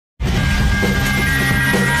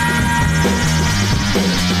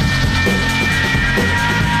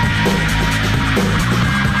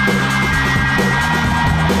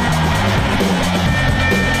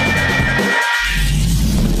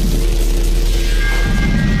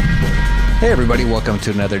Hey everybody, welcome to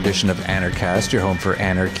another edition of Anarchast, your home for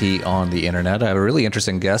anarchy on the internet. I have a really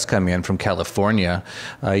interesting guest coming in from California.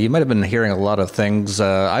 You might have been hearing a lot of things.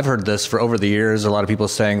 I've heard this for over the years, a lot of people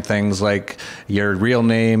saying things like your real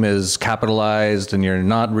name is capitalized and your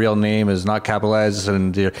not real name is not capitalized,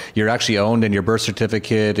 and you're actually owned and your birth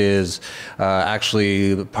certificate is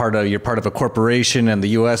actually you're part of a corporation and the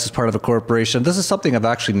US is part of a corporation. This is something I've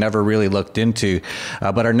actually never really looked into,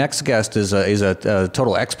 but our next guest is a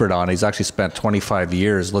total expert on. He's actually spent 25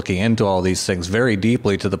 years looking into all these things very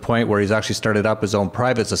deeply, to the point where he's actually started up his own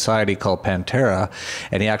private society called Pantera,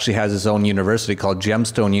 and he actually has his own university called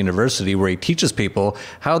Gemstone University, where he teaches people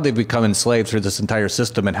how they become enslaved through this entire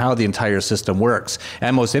system and how the entire system works.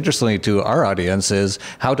 And most interestingly to our audience is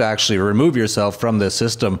how to actually remove yourself from this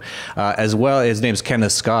system. As well, his name's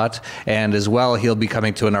Kenneth Scott, and as well he'll be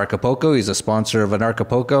coming to Anarchapulco. He's a sponsor of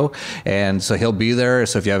Anarchapulco, and so he'll be there.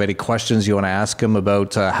 So if you have any questions you want to ask him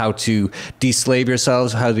about how to deslave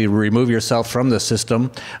yourselves, how to remove yourself from the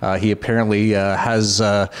system, he apparently has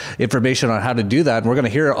information on how to do that. And we're going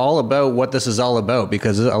to hear all about what this is all about,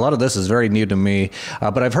 because a lot of this is very new to me,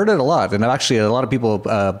 but I've heard it a lot. And actually a lot of people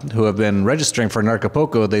who have been registering for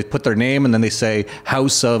Anarchapulco, they put their name and then they say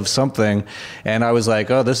house of something. And I was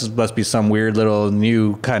like, oh, must be some weird little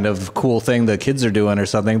new kind of cool thing that kids are doing or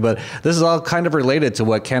something. But this is all kind of related to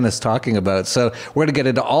what Ken is talking about. So we're going to get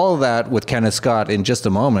into all of that with Kenneth Scott in just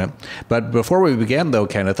a moment. But before we begin, though,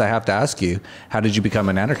 Kenneth, I have to ask you, how did you become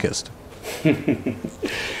an anarchist?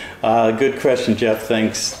 Good question, Jeff.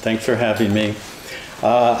 Thanks for having me.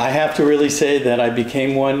 I have to really say that I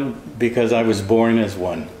became one because I was born as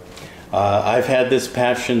one. I've had this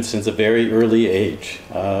passion since a very early age.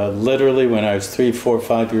 Literally, when I was 3, 4,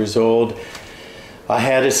 5 years old, I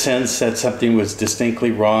had a sense that something was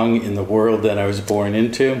distinctly wrong in the world that I was born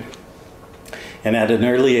into. And at an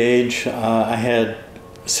early age, I had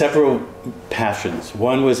several passions.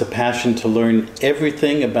 One was a passion to learn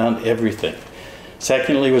everything about everything.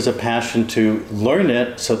 Secondly was a passion to learn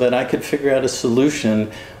it so that I could figure out a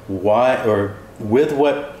solution with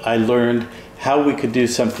what I learned, how we could do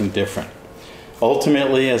something different.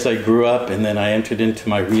 Ultimately, as I grew up and then I entered into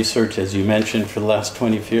my research, as you mentioned, for the last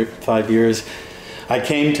 25 years, I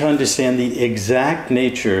came to understand the exact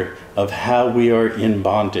nature of how we are in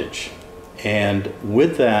bondage. And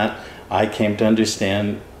with that, I came to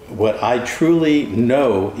understand what I truly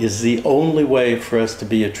know is the only way for us to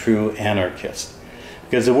be a true anarchist.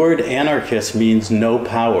 Because the word anarchist means no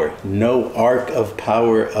power, no arc of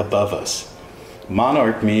power above us.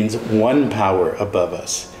 Monarch means one power above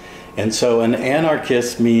us. And so an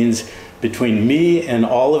anarchist means between me and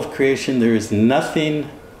all of creation, there is nothing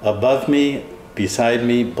above me, beside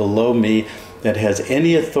me, below me, that has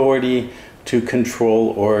any authority to control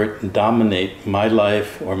or dominate my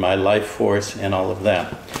life or my life force and all of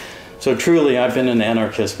that. So truly, I've been an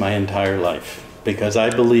anarchist my entire life because I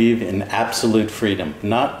believe in absolute freedom,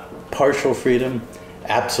 not partial freedom,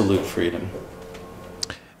 absolute freedom.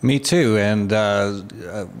 Me too, and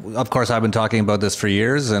of course I've been talking about this for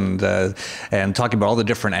years and talking about all the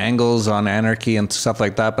different angles on anarchy and stuff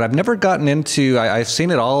like that, but I've never gotten into, I've seen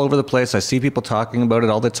it all over the place. I see people talking about it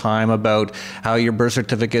all the time, about how your birth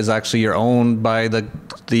certificate is actually you're owned by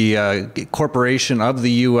the corporation of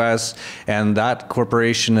the US, and that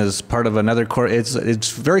corporation is part of another it's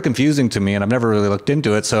very confusing to me, and I've never really looked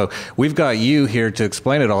into it. So we've got you here to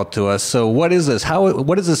explain it all to us. So what is this?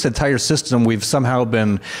 What is this entire system we've somehow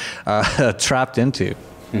been trapped into?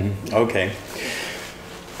 Mm-hmm. Okay.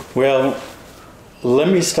 Well, let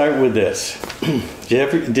me start with this.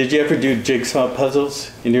 Did you ever do jigsaw puzzles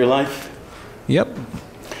in your life? Yep.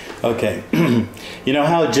 Okay. You know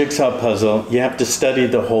how a jigsaw puzzle, you have to study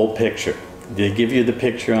the whole picture. They give you the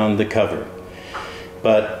picture on the cover.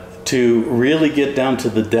 But to really get down to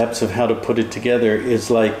the depths of how to put it together is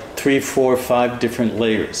like 3, 4, 5 different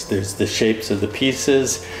layers. There's the shapes of the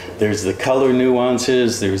pieces, there's the color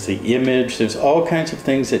nuances, there's the image, there's all kinds of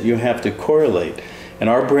things that you have to correlate. And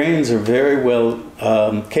our brains are very well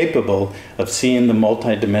capable of seeing the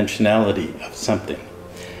multidimensionality of something.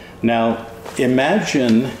 Now,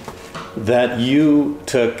 imagine that you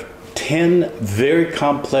took 10 very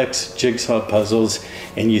complex jigsaw puzzles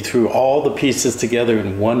and you threw all the pieces together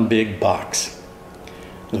in one big box.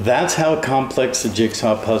 That's how complex the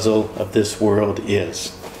jigsaw puzzle of this world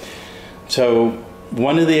is. So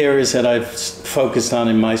one of the areas that I've focused on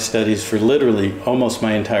in my studies for literally almost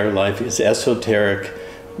my entire life is esoteric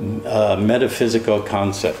metaphysical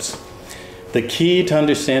concepts. The key to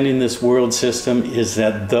understanding this world system is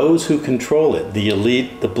that those who control it, the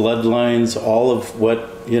elite, the bloodlines, all of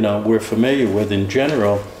what we're familiar with in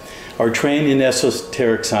general, are trained in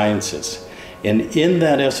esoteric sciences. And in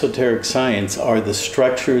that esoteric science are the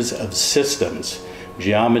structures of systems,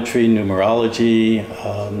 geometry, numerology,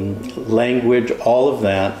 language, all of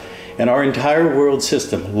that. And our entire world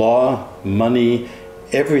system, law, money,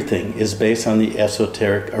 everything is based on the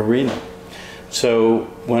esoteric arena. So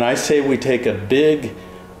when I say we take a big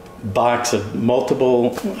box of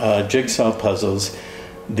multiple jigsaw puzzles,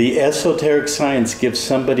 the esoteric science gives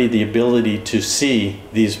somebody the ability to see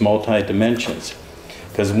these multi-dimensions.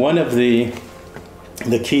 Because one of the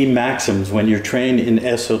key maxims when you're trained in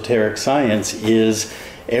esoteric science is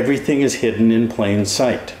everything is hidden in plain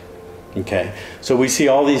sight. Okay, so we see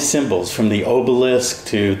all these symbols from the obelisk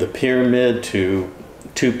to the pyramid to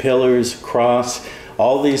two pillars, cross,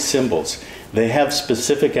 all these symbols. They have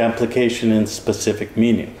specific application and specific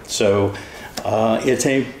meaning. So it's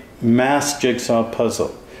a mass jigsaw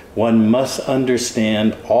puzzle. One must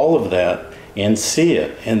understand all of that and see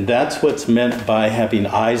it. And that's what's meant by having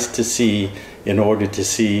eyes to see in order to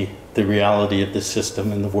see the reality of the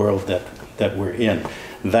system and the world that we're in.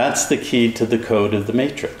 That's the key to the code of the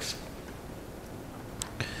matrix.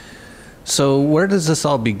 So where does this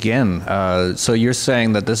all begin? So you're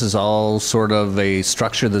saying that this is all sort of a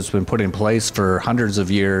structure that's been put in place for hundreds of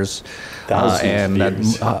years, thousands of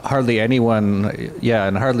years. That hardly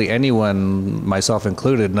anyone, myself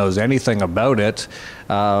included, knows anything about it.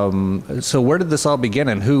 So where did this all begin,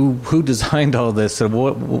 and who designed all this, and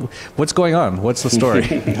what's going on? What's the story?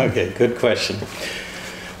 Okay, good question.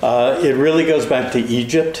 It really goes back to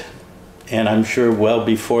Egypt. And I'm sure well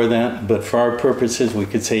before that, but for our purposes, we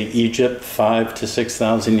could say Egypt 5,000 to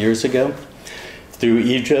 6,000 years ago. Through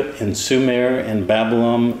Egypt and Sumer and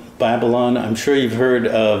Babylon, I'm sure you've heard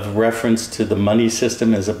of reference to the money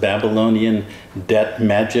system as a Babylonian Debt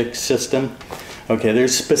Magick System. Okay,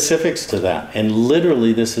 there's specifics to that. And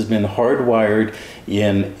literally this has been hardwired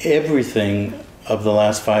in everything of the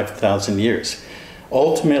last 5,000 years.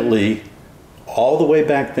 Ultimately, all the way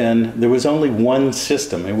back then, there was only one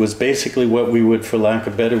system. It was basically what we would, for lack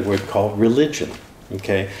of a better word, call religion.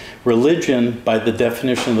 Okay? Religion, by the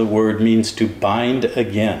definition of the word, means to bind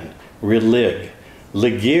again. Relig.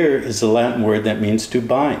 Ligere is the Latin word that means to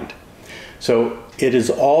bind. So it is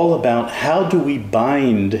all about how do we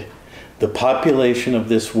bind the population of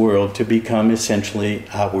this world to become essentially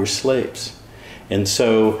our slaves. And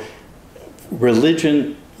so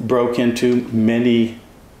religion broke into many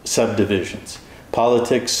subdivisions: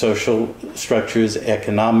 politics, social structures,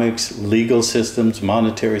 economics, legal systems,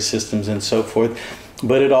 monetary systems, and so forth.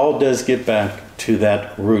 But it all does get back to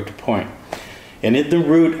that root point. And in the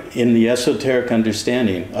root, in the esoteric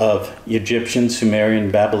understanding of Egyptian, Sumerian,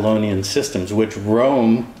 Babylonian systems, which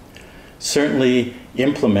Rome certainly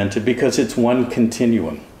implemented because it's one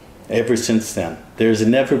continuum ever since then. There's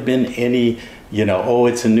never been any, oh,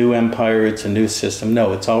 it's a new empire, it's a new system.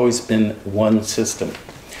 No, it's always been one system.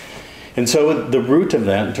 And so the root of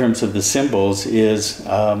that, in terms of the symbols, is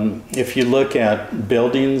if you look at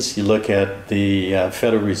buildings, you look at the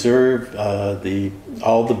Federal Reserve,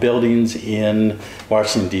 all the buildings in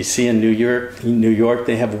Washington, D.C. and New York,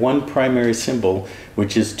 they have one primary symbol,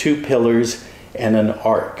 which is two pillars and an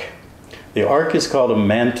arc. The arc is called a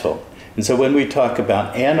mantle. And so when we talk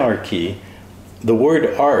about anarchy, the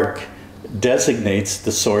word arc designates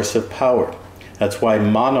the source of power. That's why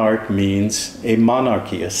monarch means a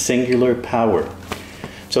monarchy, a singular power.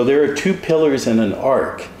 So there are two pillars and an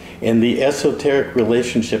arc, and the esoteric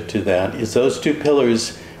relationship to that is those two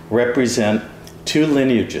pillars represent two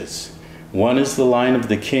lineages. One is the line of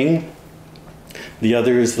the king, the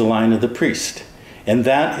other is the line of the priest. And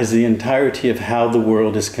that is the entirety of how the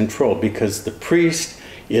world is controlled, because the priest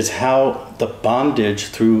is how the bondage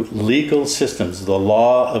through legal systems, the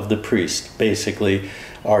law of the priest, basically,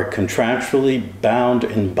 are contractually bound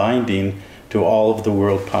and binding to all of the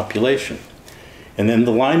world population. And then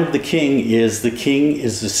the line of the king is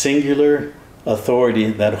the singular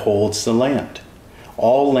authority that holds the land.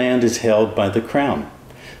 All land is held by the crown.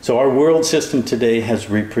 So our world system today has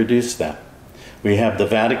reproduced that. We have the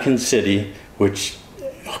Vatican City, which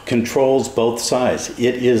controls both sides.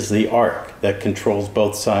 It is the arc that controls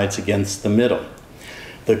both sides against the middle.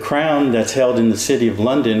 The crown that's held in the City of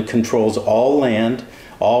London controls all land,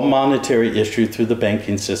 all monetary issue through the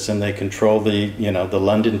banking system. They control the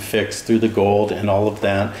London fix through the gold and all of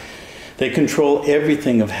that. They control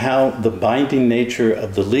everything of how the binding nature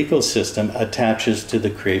of the legal system attaches to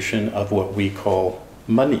the creation of what we call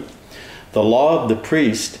money. The law of the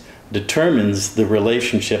priest determines the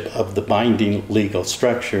relationship of the binding legal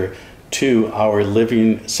structure to our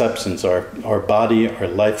living substance, our body, our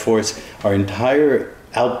life force, our entire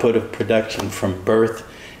output of production from birth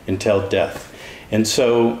until death. And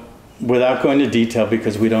so without going into detail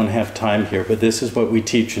because we don't have time here, but this is what we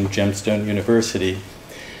teach in Gemstone University.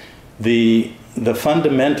 The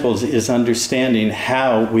fundamentals is understanding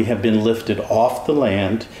how we have been lifted off the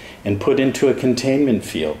land and put into a containment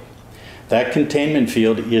field. That containment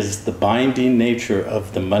field is the binding nature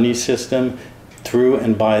of the money system through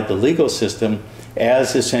and by the legal system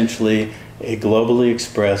as essentially a globally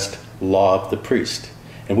expressed law of the priest.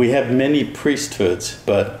 And we have many priesthoods,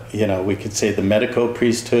 but we could say the medical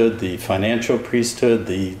priesthood, the financial priesthood,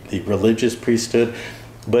 the religious priesthood,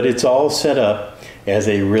 but it's all set up as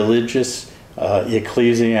a religious,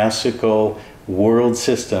 ecclesiastical world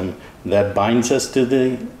system that binds us to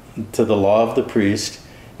the law of the priest.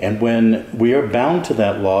 And when we are bound to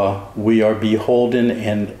that law, we are beholden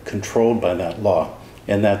and controlled by that law.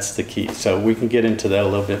 And that's the key. So we can get into that a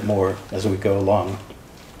little bit more as we go along.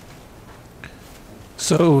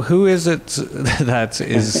 So who is it that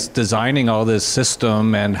is designing all this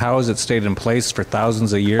system, and how has it stayed in place for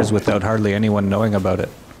thousands of years without hardly anyone knowing about it?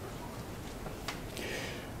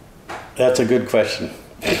 That's a good question.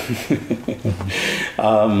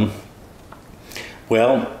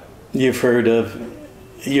 Well,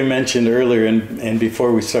 you mentioned earlier, and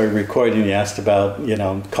before we started recording, you asked about,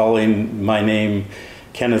 calling my name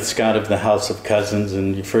Kenneth Scott of the House of Cousens,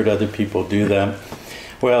 and you've heard other people do that.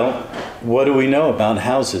 Well, what do we know about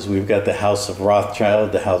houses? We've got the House of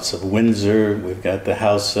Rothschild, the House of Windsor, we've got the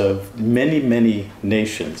House of many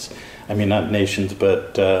nations. I mean, not nations,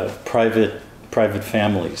 but private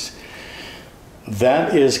families.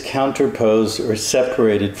 That is counterposed or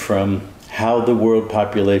separated from how the world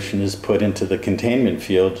population is put into the containment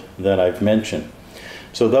field that I've mentioned.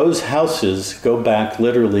 So those houses go back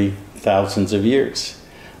literally thousands of years.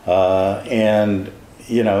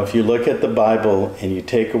 If you look at the Bible and you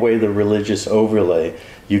take away the religious overlay,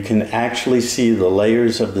 you can actually see the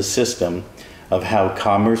layers of the system of how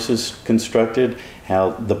commerce is constructed,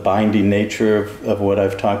 how the binding nature of what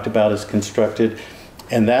I've talked about is constructed.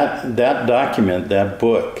 And that document, that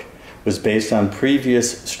book, was based on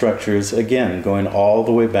previous structures, again, going all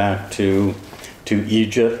the way back to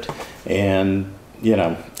Egypt. And,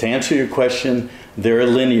 to answer your question, there are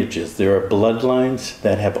lineages, there are bloodlines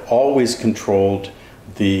that have always controlled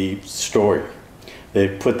the story. They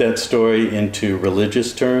put that story into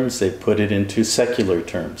religious terms, they put it into secular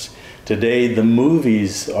terms. Today, the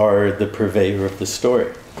movies are the purveyor of the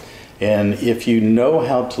story. And if you know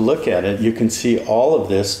how to look at it, you can see all of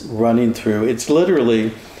this running through. It's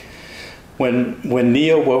literally, when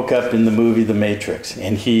Neo woke up in the movie The Matrix,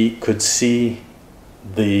 and he could see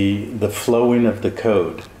the flowing of the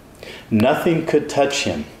code, nothing could touch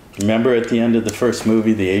him. Remember at the end of the first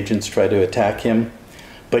movie, the agents tried to attack him?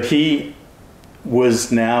 But he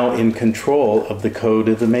was now in control of the code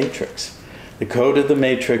of the Matrix. The code of the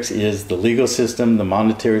Matrix is the legal system, the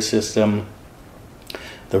monetary system,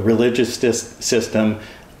 the religious system,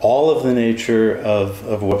 all of the nature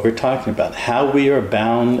of what we're talking about, how we are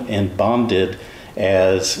bound and bonded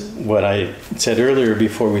as what I said earlier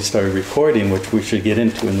before we started recording, which we should get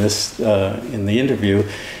into in the interview,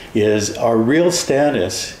 is our real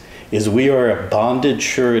status is we are a bonded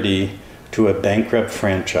surety to a bankrupt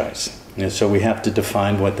franchise. And so we have to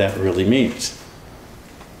define what that really means.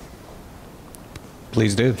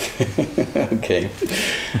 Please do. Okay.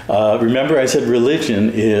 Remember I said religion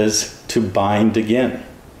is to bind again.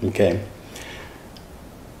 Okay.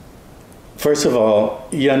 First of all,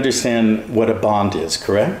 you understand what a bond is,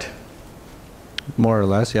 correct? More or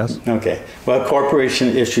less, yes. Okay. Well, a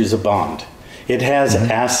corporation issues a bond. It has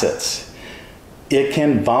assets. It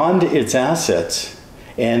can bond its assets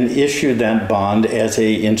and issue that bond as an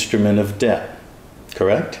instrument of debt,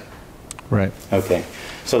 correct? Right. Okay,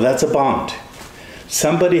 so that's a bond.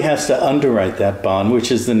 Somebody has to underwrite that bond,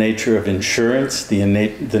 which is the nature of insurance, the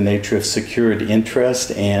nature of secured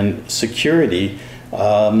interest and security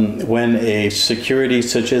when a security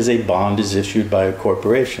such as a bond is issued by a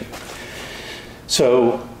corporation.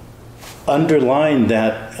 So underlying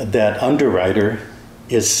that underwriter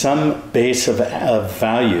is some base of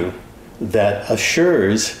value that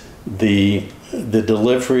assures the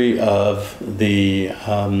delivery of the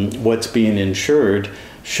what's being insured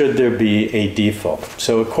should there be a default.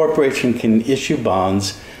 So a corporation can issue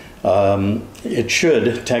bonds. It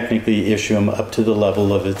should technically issue them up to the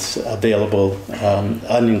level of its available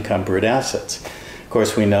unencumbered assets. Of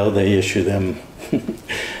course, we know they issue them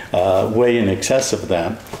way in excess of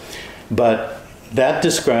that. But that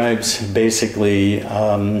describes basically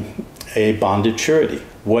a bonded surety.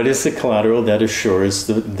 What is the collateral that assures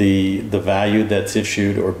the value that's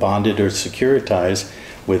issued or bonded or securitized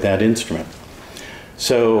with that instrument?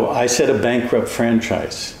 So I said a bankrupt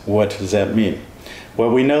franchise. What does that mean? Well,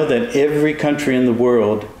 we know that every country in the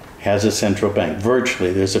world has a central bank.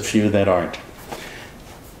 Virtually, there's a few that aren't.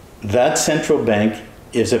 That central bank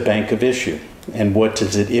is a bank of issue. And what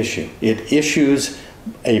does it issue? It issues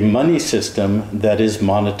a money system that is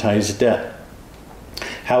monetized debt.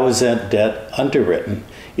 How is that debt underwritten?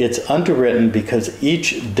 It's underwritten because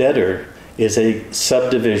each debtor is a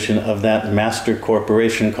subdivision of that master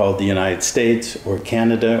corporation called the United States or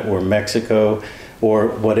Canada or Mexico or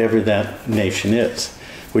whatever that nation is,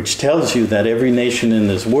 which tells you that every nation in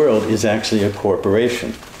this world is actually a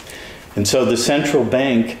corporation. And so the central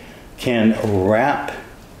bank can wrap,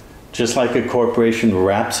 just like a corporation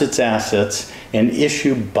wraps its assets, and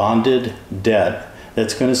issue bonded debt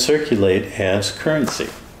that's going to circulate as currency.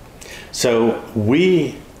 So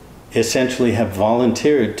we essentially have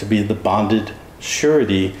volunteered to be the bonded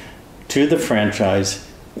surety to the franchise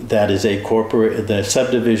that is the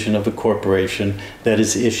subdivision of a corporation that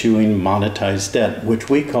is issuing monetized debt, which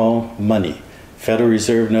we call money, Federal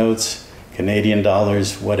Reserve notes, Canadian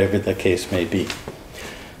dollars, whatever the case may be.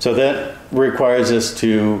 So that requires us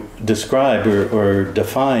to describe or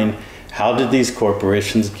define how did these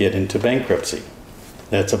corporations get into bankruptcy.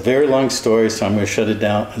 That's a very long story, so I'm going to shut it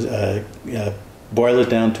down, boil it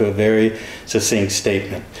down to a very succinct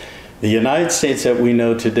statement. The United States that we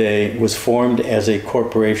know today was formed as a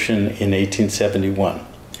corporation in 1871.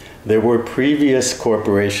 There were previous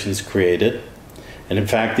corporations created, and in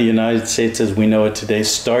fact the United States as we know it today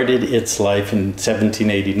started its life in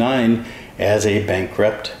 1789 as a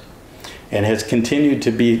bankrupt and has continued to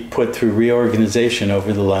be put through reorganization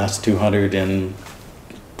over the last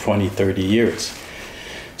 220, 30 years.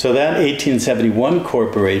 So that 1871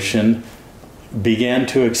 corporation began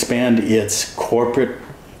to expand its corporate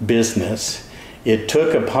business. It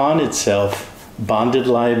took upon itself bonded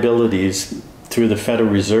liabilities through the Federal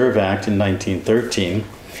Reserve Act in 1913,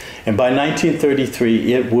 and by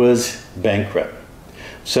 1933 it was bankrupt.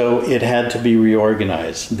 So it had to be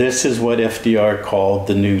reorganized. This is what FDR called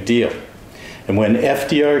the New Deal. And when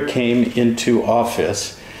FDR came into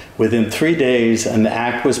office, within 3 days an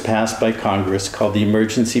act was passed by Congress called the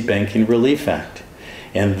Emergency Banking Relief Act.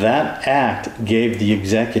 And that act gave the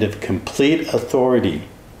executive complete authority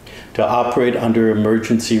to operate under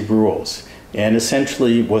emergency rules and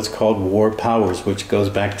essentially what's called war powers, which goes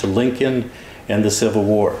back to Lincoln and the Civil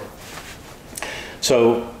War.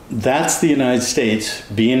 So that's the United States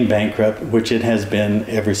being bankrupt, which it has been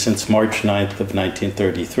ever since March 9th of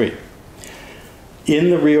 1933. In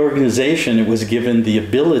the reorganization, it was given the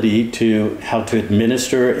ability to how to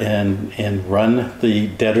administer and run the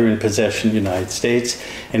debtor in possession United States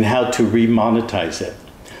and how to remonetize it.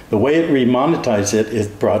 The way it remonetized it,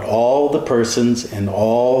 it brought all the persons and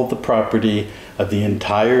all the property of the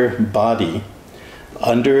entire body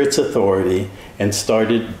under its authority and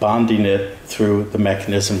started bonding it through the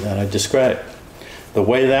mechanism that I described. The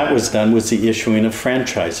way that was done was the issuing of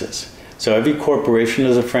franchises. So every corporation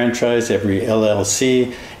is a franchise, every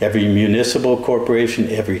LLC, every municipal corporation,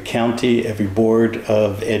 every county, every board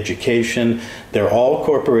of education, they're all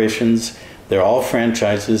corporations, they're all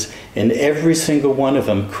franchises, and every single one of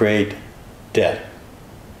them create debt.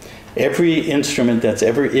 Every instrument that's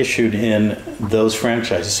ever issued in those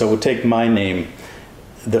franchises, so we'll take my name,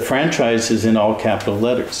 the franchise is in all capital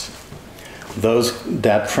letters.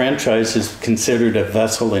 That franchise is considered a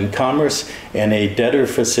vessel in commerce and a debtor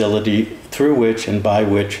facility through which and by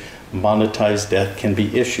which monetized debt can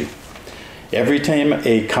be issued. Every time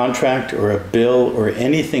a contract or a bill or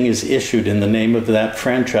anything is issued in the name of that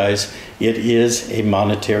franchise, it is a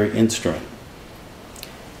monetary instrument.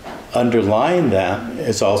 Underlying that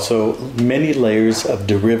is also many layers of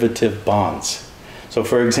derivative bonds. So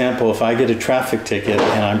for example, if I get a traffic ticket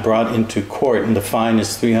and I'm brought into court and the fine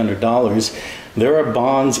is $300, there are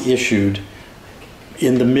bonds issued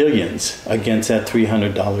in the millions against that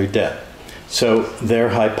 $300 debt. So they're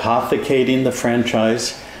hypothecating the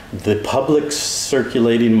franchise, the public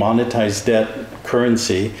circulating monetized debt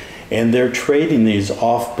currency, and they're trading these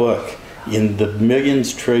off book in the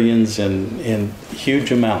millions, trillions, and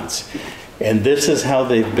huge amounts. And this is how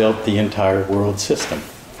they've built the entire world system.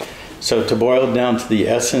 So to boil it down to the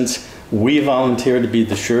essence, we volunteer to be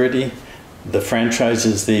the surety. The franchise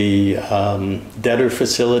is the debtor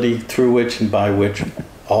facility through which and by which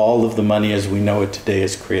all of the money as we know it today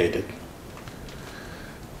is created.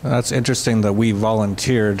 That's interesting that we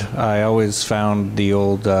volunteered. I always found the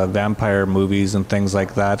old vampire movies and things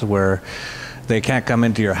like that where they can't come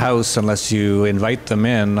into your house unless you invite them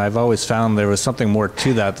in. I've always found there was something more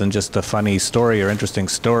to that than just a funny story or interesting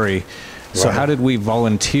story. So how did we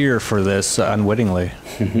volunteer for this unwittingly?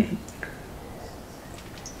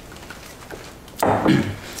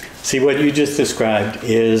 See, what you just described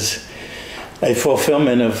is a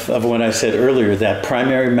fulfillment of what I said earlier, that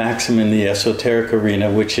primary maxim in the esoteric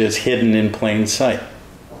arena, which is hidden in plain sight.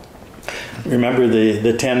 Remember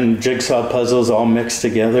the 10 jigsaw puzzles all mixed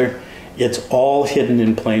together? It's all hidden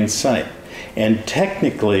in plain sight. And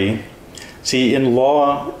technically, see, in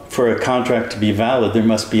law, for a contract to be valid, there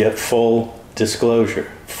must be a full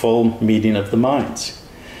disclosure, full meeting of the minds.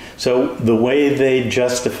 So the way they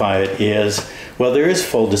justify it is, well, there is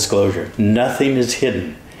full disclosure. Nothing is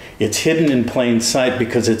hidden. It's hidden in plain sight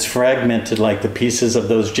because it's fragmented like the pieces of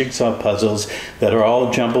those jigsaw puzzles that are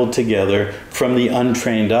all jumbled together from the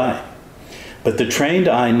untrained eye. But the trained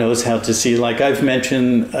eye knows how to see, like I've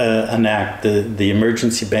mentioned an act, the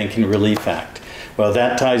Emergency Banking Relief Act. Well,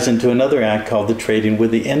 that ties into another act called the Trading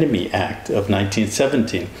with the Enemy Act of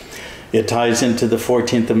 1917. It ties into the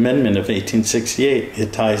 14th Amendment of 1868.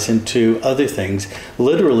 It ties into other things,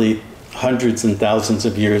 literally hundreds and thousands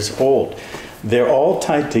of years old. They're all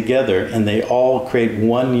tied together, and they all create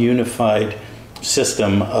one unified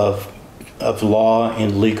system of law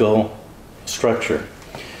and legal structure.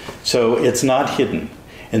 So it's not hidden.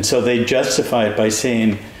 And so they justify it by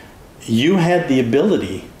saying, you had the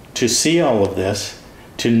ability to see all of this,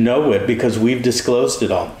 to know it, because we've disclosed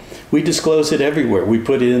it all. We disclose it everywhere. We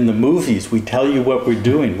put it in the movies. We tell you what we're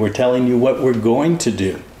doing. We're telling you what we're going to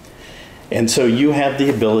do. And so you have the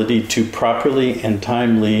ability to properly and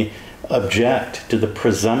timely object to the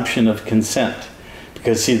presumption of consent.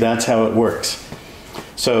 Because, see, that's how it works.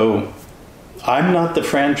 So I'm not the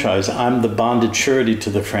franchise. I'm the bonded surety to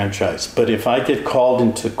the franchise. But if I get called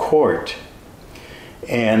into court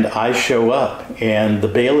and I show up and the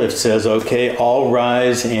bailiff says, okay, all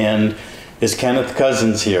rise, and is Kenneth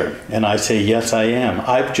Cousens here? And I say, yes, I am.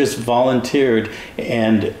 I've just volunteered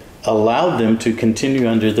and allowed them to continue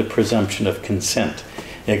under the presumption of consent.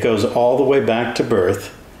 It goes all the way back to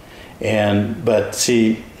birth. But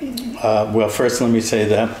see, well, first let me say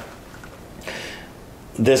that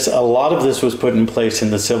a lot of this was put in place in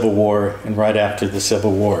the Civil War and right after the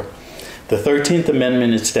Civil War. The 13th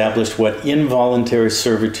Amendment established what involuntary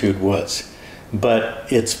servitude was,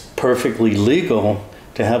 but it's perfectly legal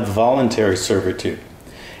to have voluntary servitude.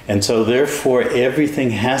 And so therefore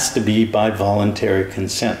everything has to be by voluntary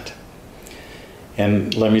consent.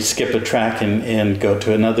 And let me skip a track and go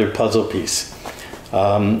to another puzzle piece.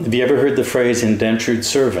 Have you ever heard the phrase indentured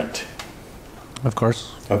servant? Of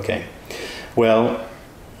course. Okay. Well,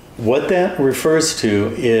 what that refers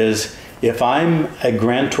to is if I'm a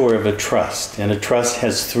grantor of a trust, and a trust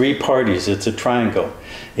has three parties, it's a triangle.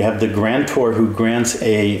 You have the grantor who grants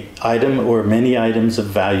a item or many items of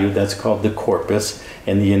value, that's called the corpus,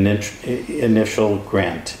 and the initial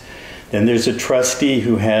grant. Then there's a trustee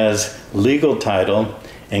who has legal title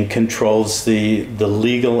and controls the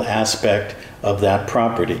legal aspect of that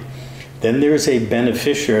property. Then there's a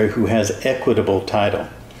beneficiary who has equitable title.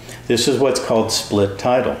 This is what's called split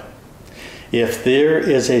title. If there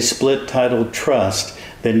is a split title trust,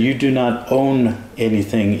 then you do not own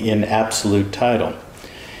anything in absolute title.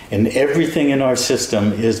 And everything in our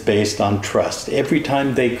system is based on trust. Every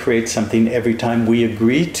time they create something, every time we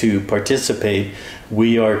agree to participate,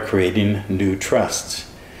 we are creating new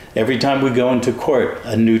trusts. Every time we go into court,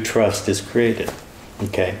 a new trust is created.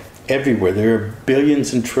 Okay? Everywhere. There are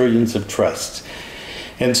billions and trillions of trusts.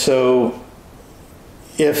 And so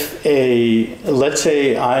if let's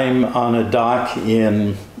say I'm on a dock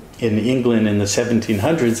in England in the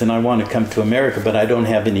 1700s and I want to come to America, but I don't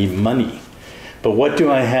have any money. But what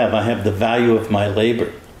do I have? I have the value of my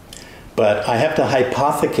labor. But I have to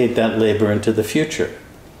hypothecate that labor into the future.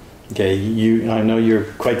 Okay, I know you're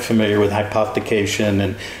quite familiar with hypothecation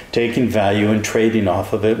and taking value and trading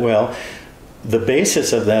off of it. Well, the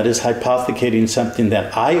basis of that is hypothecating something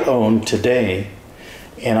that I own today,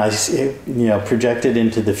 and I project it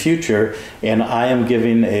into the future, and I am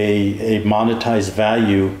giving a monetized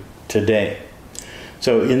value today.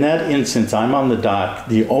 So in that instance, I'm on the dock.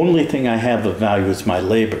 The only thing I have of value is my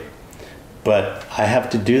labor, but I have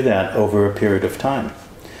to do that over a period of time.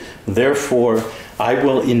 Therefore, I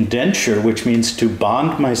will indenture, which means to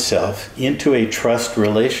bond myself into a trust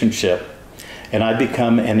relationship, and I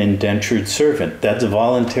become an indentured servant. That's a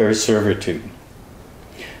voluntary servitude.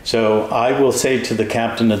 So I will say to the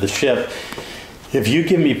captain of the ship, if you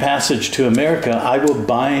give me passage to America, I will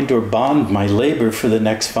bind or bond my labor for the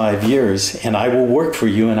next 5 years, and I will work for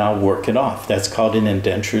you and I'll work it off. That's called an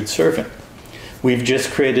indentured servant. We've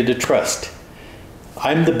just created a trust.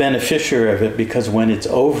 I'm the beneficiary of it because when it's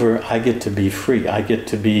over, I get to be free. I get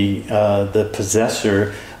to be the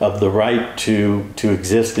possessor of the right to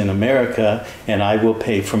exist in America, and I will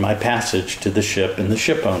pay for my passage to the ship and the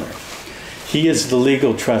ship owner. He is the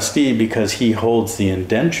legal trustee because he holds the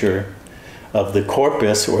indenture of the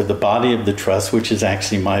corpus, or the body of the trust, which is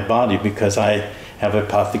actually my body because I have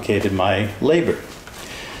hypothecated my labor.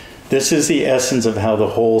 This is the essence of how the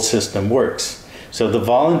whole system works. So the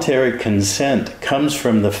voluntary consent comes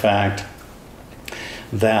from the fact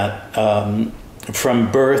that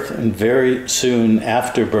from birth and very soon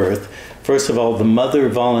after birth, first of all, the mother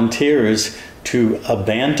volunteers to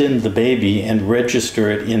abandon the baby and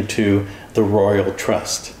register it into the royal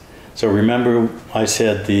trust. So remember I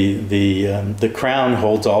said the crown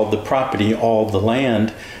holds all the property, all the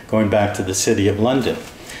land, going back to the City of London.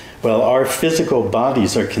 Well, our physical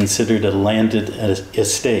bodies are considered a landed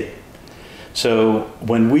estate. So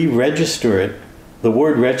when we register it, the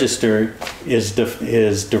word register is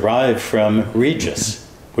derived from regus,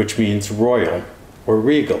 which means royal or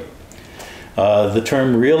regal. The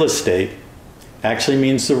term real estate actually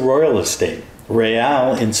means the royal estate.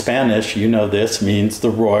 Real in Spanish, you know this, means the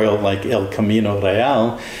royal, like El Camino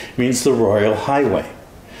Real, means the royal highway.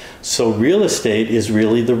 So real estate is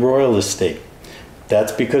really the royal estate.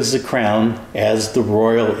 That's because the crown, as the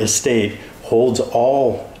royal estate, holds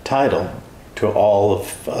all title to all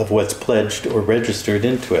of what's pledged or registered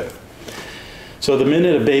into it. So the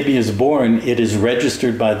minute a baby is born, it is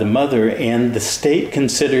registered by the mother, and the state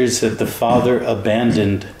considers that the father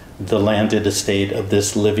abandoned the landed estate of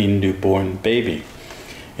this living newborn baby.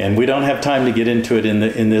 And we don't have time to get into it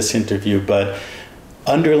in this interview, but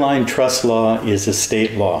underlying trust law is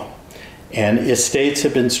estate law. And estates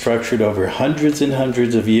have been structured over hundreds and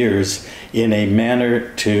hundreds of years in a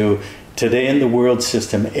manner to, today in the world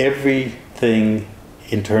system, everything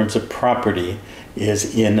in terms of property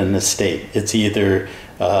is in an estate. It's either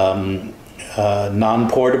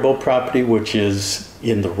non-portable property, which is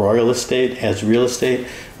in the royal estate as real estate,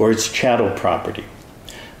 or it's chattel property.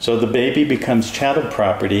 So the baby becomes chattel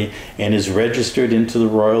property and is registered into the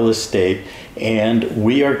royal estate, and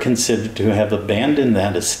we are considered to have abandoned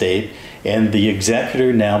that estate, and the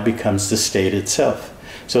executor now becomes the state itself.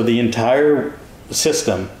 So the entire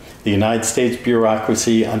system, the United States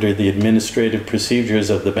bureaucracy under the administrative procedures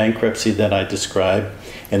of the bankruptcy that I described,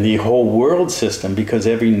 and the whole world system, because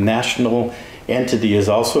every national entity is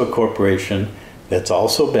also a corporation that's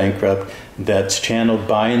also bankrupt, that's channeled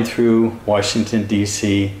by and through Washington,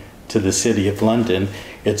 D.C. to the City of London.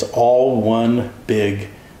 It's all one big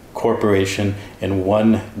corporation and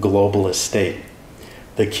one global estate.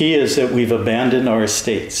 The key is that we've abandoned our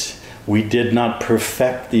estates. We did not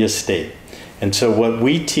perfect the estate. And so what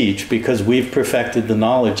we teach, because we've perfected the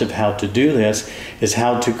knowledge of how to do this, is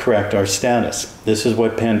how to correct our status. This is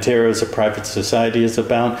what Pantera as a private society is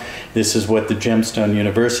about. This is what the Gemstone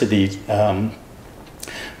University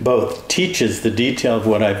both teaches the detail of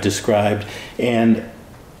what I've described, and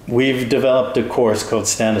we've developed a course called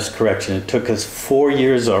Status Correction. It took us 4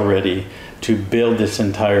 years already to build this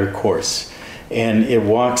entire course, and it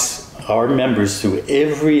walks our members through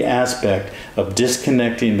every aspect of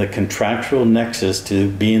disconnecting the contractual nexus to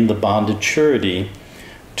being the bonded surety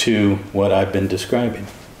to what I've been describing.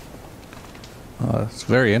 It's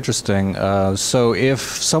very interesting. So if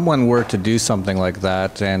someone were to do something like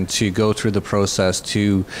that and to go through the process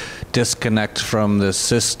to disconnect from the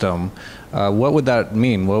system, what would that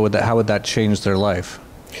mean? How would that change their life?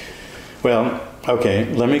 Well,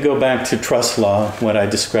 okay, let me go back to trust law, what I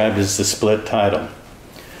described as the split title.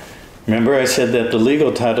 Remember I said that the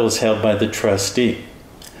legal title is held by the trustee.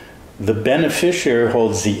 The beneficiary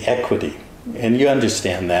holds the equity, and you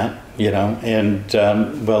understand that, you know. And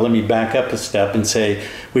well, let me back up a step and say,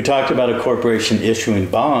 we talked about a corporation issuing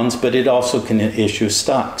bonds, but it also can issue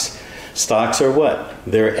stocks. Stocks are what?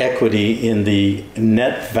 They're equity in the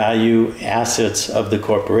net value assets of the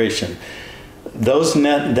corporation.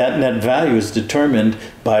 That net value is determined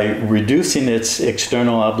by reducing its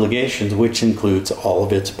external obligations, which includes all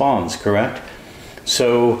of its bonds, correct?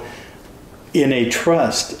 So in a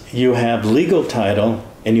trust, you have legal title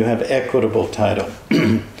and you have equitable title.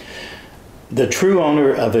 The true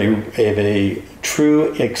owner of a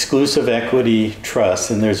true exclusive equity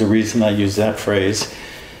trust, and there's a reason I use that phrase,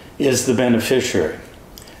 is the beneficiary.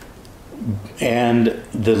 And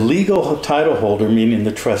the legal title holder, meaning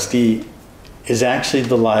the trustee, is actually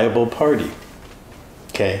the liable party.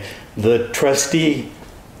 Okay, the trustee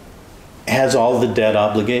has all the debt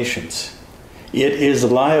obligations. It is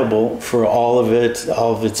liable for all of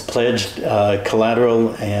its pledged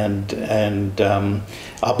collateral and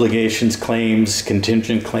obligations, claims,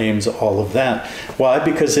 contingent claims, all of that. Why?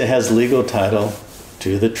 Because it has legal title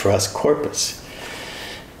to the trust corpus.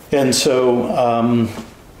 And so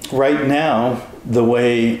right now, the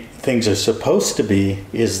way things are supposed to be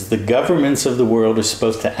is the governments of the world are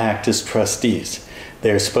supposed to act as trustees.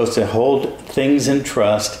 They're supposed to hold things in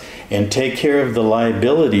trust and take care of the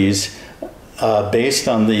liabilities based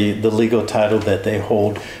on the legal title that they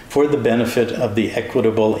hold for the benefit of the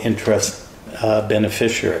equitable interest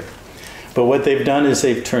beneficiary. But what they've done is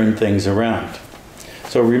they've turned things around.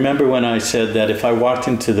 So remember when I said that if I walked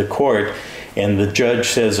into the court and the judge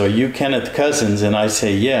says, "Are you Kenneth Cousens?" and I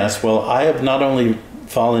say yes, well, I have not only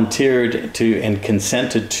volunteered to and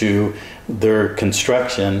consented to their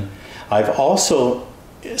construction, I've also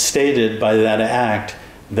stated by that act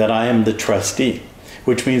that I am the trustee,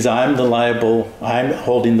 which means I'm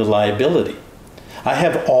holding the liability. I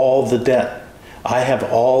have all the debt. I have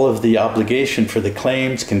all of the obligation for the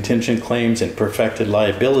claims, contingent claims, and perfected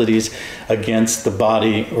liabilities against the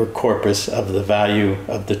body or corpus of the value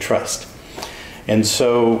of the trust. And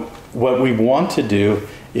so what we want to do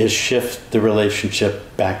is shift the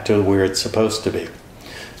relationship back to where it's supposed to be.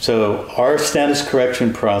 So our status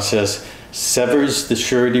correction process severs the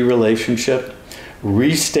surety relationship,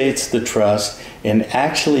 restates the trust, and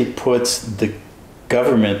actually puts the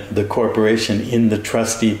government, the corporation, in the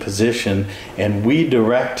trustee position, and we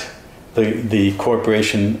direct the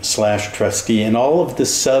corporation / trustee and all of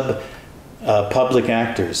the public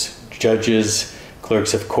actors, judges,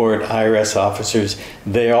 clerks of court, IRS officers,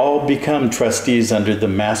 they all become trustees under the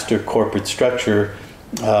master corporate structure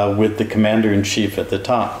with the commander-in-chief at the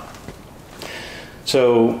top.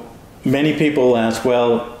 So many people ask,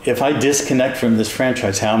 well, if I disconnect from this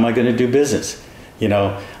franchise, how am I going to do business? You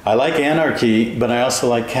know, I like anarchy, but I also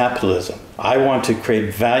like capitalism. I want to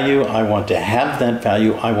create value. I want to have that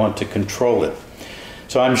value. I want to control it.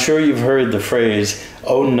 So I'm sure you've heard the phrase,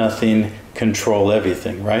 own nothing, control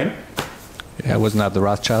everything, right? Yeah, wasn't that the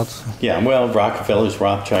Rothschilds? Yeah, well, Rockefellers,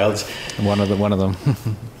 Rothschilds. One of them.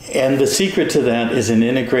 And the secret to that is an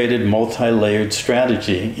integrated, multi-layered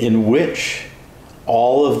strategy in which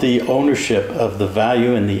all of the ownership of the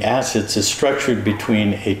value and the assets is structured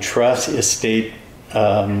between a trust estate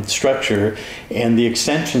structure and the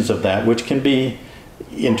extensions of that, which can be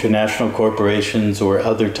international corporations or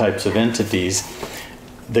other types of entities.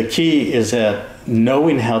 The key is that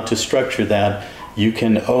knowing how to structure that, you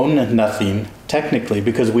can own nothing technically,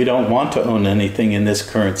 because we don't want to own anything in this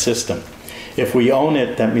current system. If we own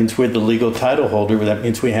it, that means we're the legal title holder, that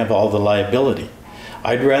means we have all the liability.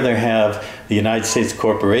 I'd rather have the United States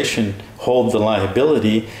Corporation hold the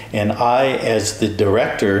liability, and I, as the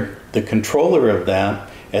director, the controller of that,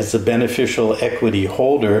 as the beneficial equity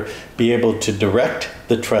holder, be able to direct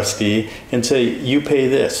the trustee and say, you pay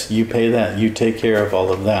this, you pay that, you take care of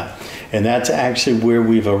all of that. And that's actually where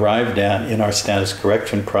we've arrived at in our status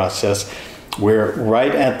correction process. We're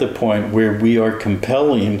right at the point where we are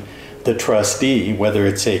compelling the trustee, whether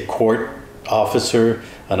it's a court officer,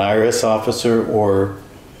 an IRS officer, or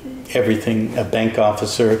everything, a bank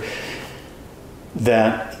officer,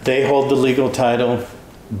 that they hold the legal title,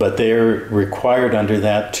 but they're required under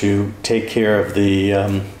that to take care of the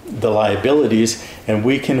liabilities, and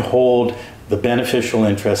we can hold the beneficial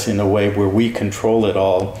interest in a way where we control it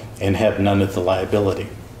all and have none of the liability.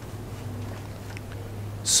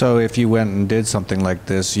 So if you went and did something like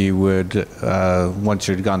this, you would, once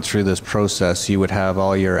you'd gone through this process, you would have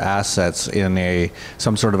all your assets in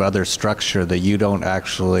some sort of other structure that you don't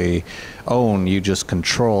actually own, you just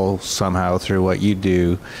control somehow through what you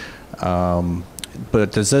do.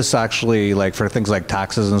 But does this actually, like for things like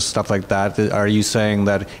taxes and stuff like that, are you saying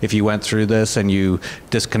that if you went through this and you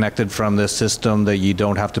disconnected from this system that you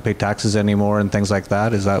don't have to pay taxes anymore and things like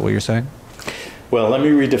that? Is that what you're saying? Well, let me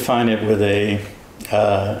redefine it with a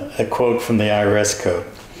quote from the IRS code.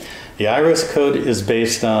 The IRS code is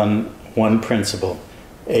based on one principle: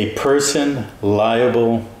 a person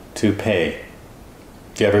liable to pay.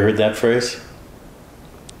 You ever heard that phrase?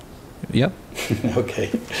 Yep.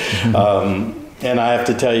 Okay. And I have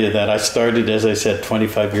to tell you that I started, as I said,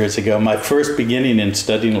 25 years ago. My first beginning in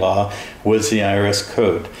studying law was the IRS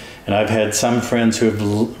code. And I've had some friends who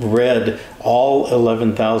have read all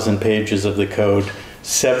 11,000 pages of the code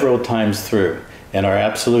several times through and are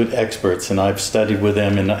absolute experts. And I've studied with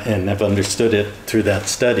them and have understood it through that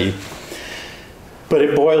study. But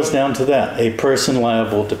it boils down to that: a person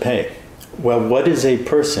liable to pay. Well, what is a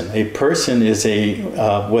person? A person is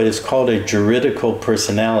what is called a juridical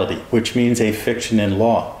personality, which means a fiction in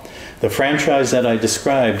law. The franchise that I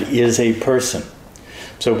described is a person.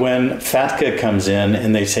 So when FATCA comes in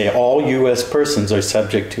and they say all U.S. persons are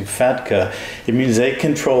subject to FATCA, it means they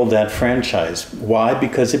control that franchise. Why?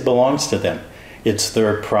 Because it belongs to them. It's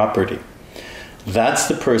their property. That's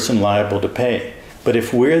the person liable to pay. But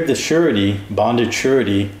if we're the surety, bonded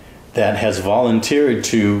surety, that has volunteered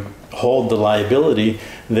to hold the liability,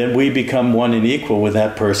 then we become one and equal with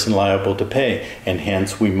that person liable to pay, and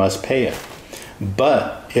hence we must pay it.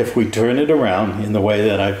 But if we turn it around in the way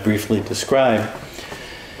that I briefly described,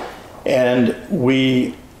 and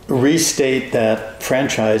we restate that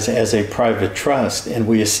franchise as a private trust, and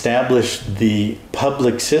we establish the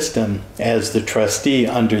public system as the trustee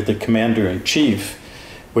under the commander-in-chief,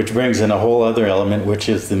 which brings in a whole other element, which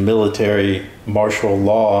is the military martial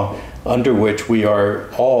law under which we are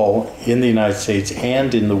all in the United States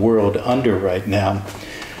and in the world under right now,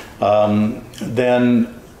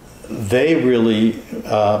 then they really,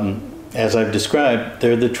 as I've described,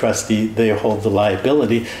 they're the trustee, they hold the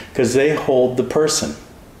liability because they hold the person.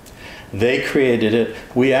 They created it,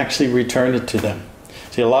 we actually return it to them.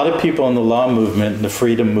 See, a lot of people in the law movement and the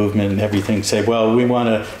freedom movement and everything say, well, we want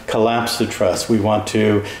to collapse the trust. We want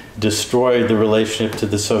to destroy the relationship to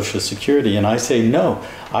the Social Security. And I say, no,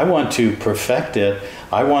 I want to perfect it.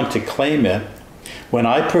 I want to claim it. When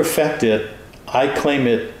I perfect it, I claim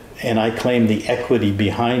it, and I claim the equity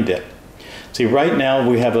behind it. See, right now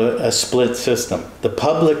we have a split system. The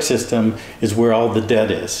public system is where all the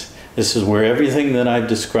debt is. This is where everything that I've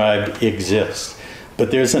described exists.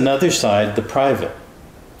 But there's another side, the private.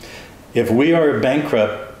 If we are a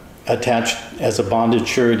bankrupt attached as a bonded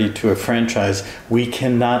surety to a franchise, we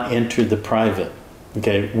cannot enter the private.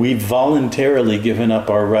 Okay, we've voluntarily given up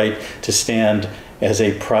our right to stand as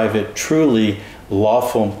a private, truly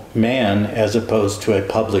lawful man as opposed to a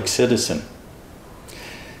public citizen.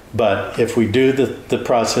 But if we do the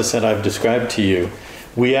process that I've described to you,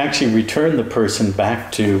 we actually return the person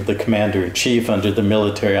back to the commander-in-chief under the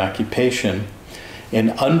military occupation,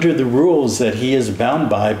 and under the rules that he is bound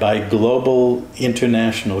by global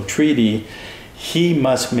international treaty, he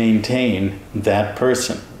must maintain that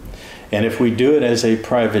person. And if we do it as a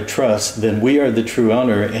private trust, then we are the true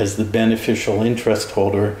owner as the beneficial interest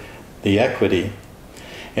holder, the equity.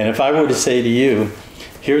 And if I were to say to you,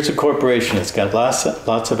 here's a corporation, it's got lots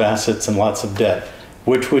of assets and lots of debt.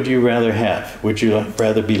 Which would you rather have? Would you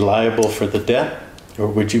rather be liable for the debt, or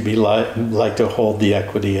would you be like to hold the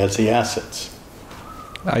equity as the assets?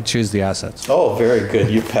 I choose the assets. Oh, very good.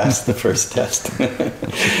 You passed the first test.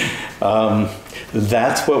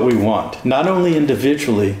 That's what we want, not only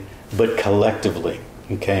individually, but collectively.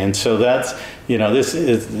 Okay, and so that's, you know,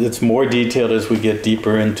 it's more detailed as we get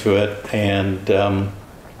deeper into it, and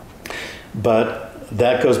but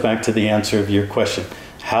that goes back to the answer of your question.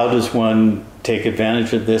 How does one take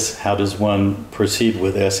advantage of this? How does one proceed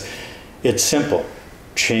with this? It's simple.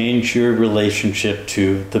 Change your relationship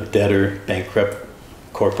to the debtor, bankrupt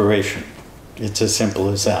corporation. It's as simple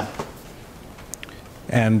as that.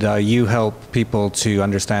 And you help people to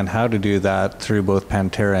understand how to do that through both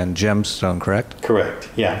Pantera and Gemstone, correct? Correct,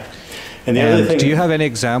 yeah. And the other thing, do you have any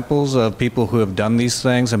examples of people who have done these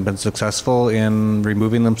things and been successful in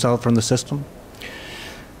removing themselves from the system?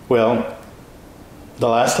 Well, the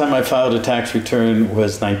last time I filed a tax return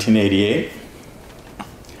was 1988.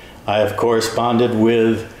 I have corresponded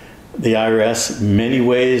with the IRS many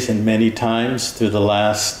ways and many times through the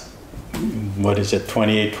last,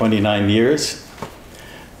 28, 29 years.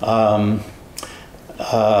 The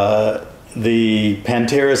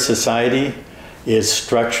Pantera Society is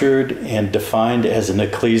structured and defined as an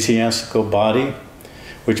ecclesiastical body,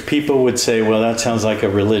 which people would say, well, that sounds like a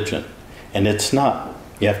religion. And it's not.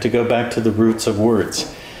 You have to go back to the roots of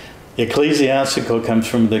words. Ecclesiastical comes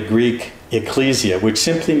from the Greek ecclesia, which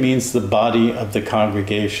simply means the body of the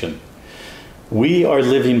congregation. We are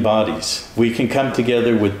living bodies. We can come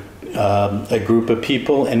together with a group of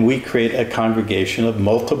people, and we create a congregation of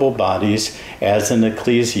multiple bodies as an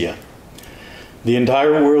ecclesia. The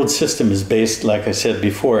entire world system is based, like I said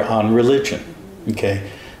before, on religion. Okay?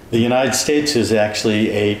 The United States is actually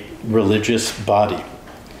a religious body.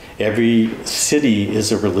 Every city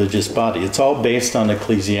is a religious body. It's all based on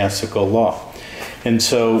ecclesiastical law. And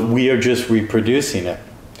so we are just reproducing it.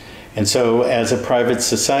 And so as a private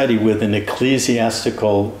society with an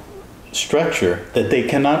ecclesiastical structure that they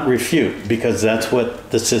cannot refute, because that's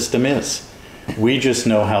what the system is. We just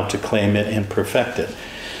know how to claim it and perfect it.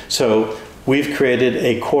 So we've created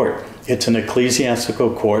a court. It's an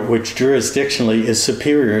ecclesiastical court which jurisdictionally is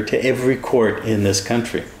superior to every court in this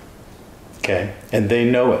country. Okay? And they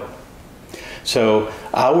know it. So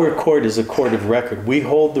our court is a court of record. We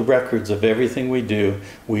hold the records of everything we do.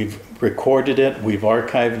 We've recorded it, we've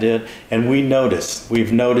archived it, and we notice.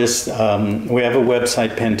 We've noticed, we have a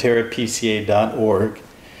website, panterapca.org.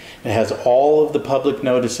 It has all of the public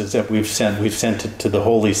notices that we've sent. We've sent it to the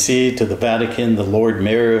Holy See, to the Vatican, the Lord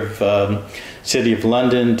Mayor of City of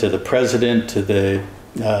London, to the President, to the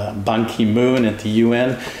Ban Ki-moon at the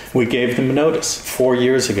UN, we gave them notice 4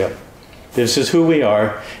 years ago. This is who we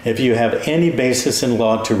are. If you have any basis in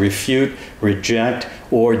law to refute, reject,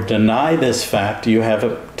 or deny this fact, you have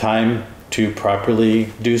a time to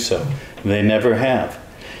properly do so. They never have.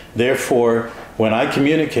 Therefore, when I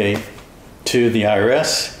communicate to the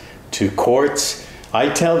IRS, to courts, I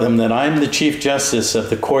tell them that I'm the Chief Justice of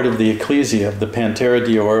the Court of the Ecclesia of the Pantera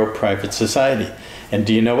de Oro Private Society. And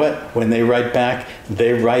do you know what? When they write back,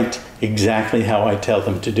 they write exactly how I tell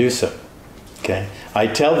them to do so. Okay? I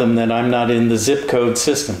tell them that I'm not in the zip code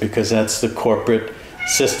system because that's the corporate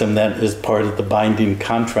system that is part of the binding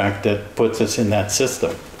contract that puts us in that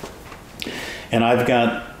system. And I've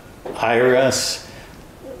got IRS,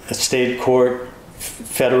 a state court,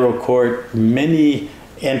 federal court, many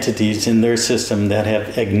entities in their system that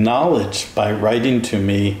have acknowledged by writing to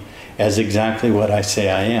me as exactly what I say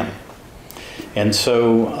I am. And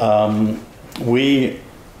so we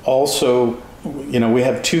also, we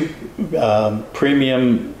have two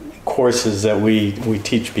premium courses that we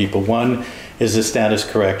teach people. One is the status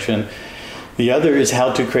correction. The other is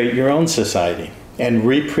how to create your own society and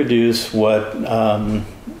reproduce what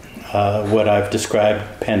I've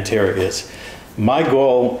described Pantera is. My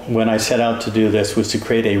goal when I set out to do this was to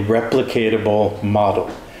create a replicatable model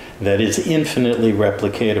that is infinitely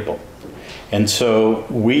replicatable. And so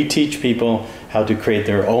we teach people how to create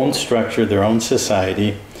their own structure, their own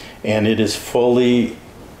society, and it is fully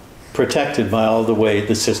protected by all the way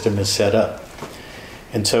the system is set up.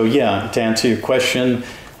 And so, yeah, to answer your question,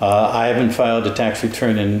 I haven't filed a tax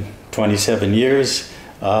return in 27 years.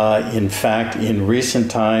 In fact, in recent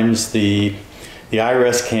times, the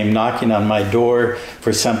IRS came knocking on my door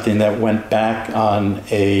for something that went back on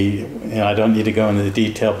and I don't need to go into the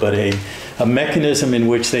detail, but a mechanism in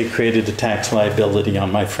which they created a tax liability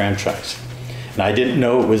on my franchise. And I didn't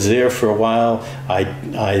know it was there for a while.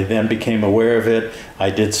 I then became aware of it. I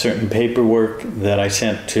did certain paperwork that I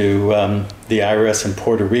sent to the IRS in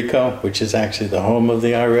Puerto Rico, which is actually the home of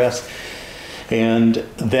the IRS. And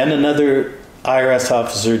then another IRS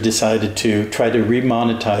officer decided to try to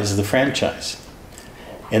remonetize the franchise.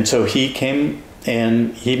 And so he came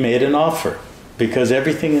and he made an offer because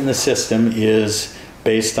everything in the system is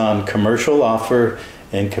based on commercial offer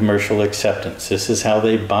and commercial acceptance. This is how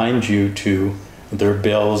they bind you to their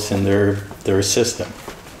bills and their system.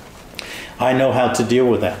 I know how to deal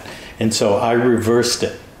with that. And so I reversed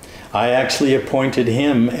it. I actually appointed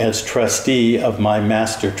him as trustee of my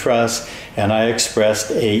master trust, and I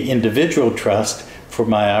expressed an individual trust for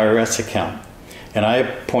my IRS account. And I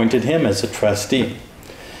appointed him as a trustee.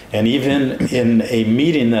 And even in a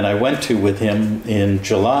meeting that I went to with him in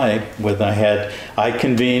July, when I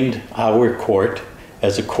convened our court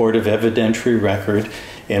as a court of evidentiary record,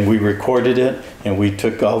 and we recorded it, and we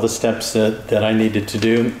took all the steps that I needed to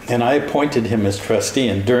do, and I appointed him as trustee.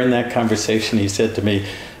 And during that conversation, he said to me,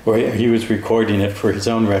 or he was recording it for his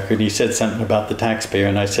own record, he said something about the taxpayer,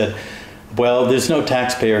 and I said, well, there's no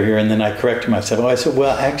taxpayer here. And then I corrected myself. I said,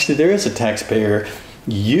 well, actually, there is a taxpayer.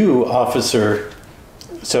 You, officer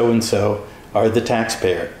so-and-so, are the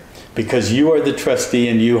taxpayer because you are the trustee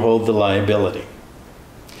and you hold the liability.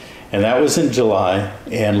 And that was in July,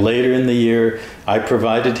 and later in the year, I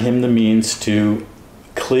provided him the means to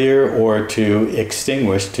clear or to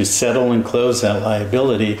extinguish, to settle and close that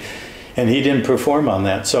liability, and he didn't perform on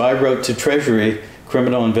that. So I wrote to Treasury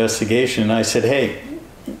Criminal Investigation, and I said, hey,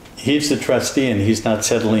 he's the trustee and he's not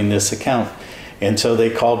settling this account. And so they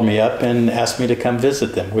called me up and asked me to come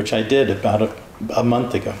visit them, which I did about a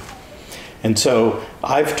month ago. And so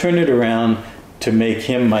I've turned it around to make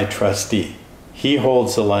him my trustee. He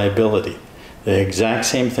holds the liability. The exact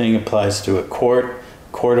same thing applies to a court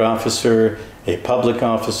officer, a public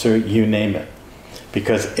officer, you name it.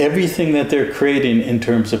 Because everything that they're creating in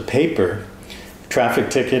terms of paper, traffic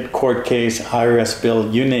ticket, court case, IRS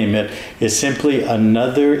bill, you name it, is simply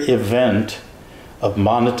another event of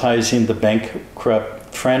monetizing the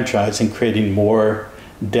bankrupt franchise and creating more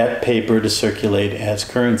debt paper to circulate as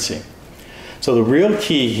currency. So the real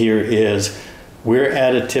key here is we're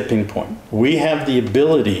at a tipping point. We have the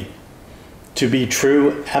ability to be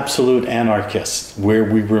true absolute anarchists, where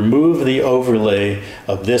we remove the overlay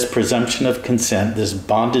of this presumption of consent, this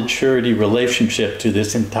bonded surety relationship to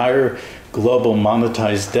this entire global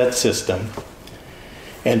monetized debt system,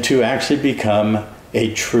 and to actually become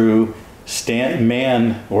a true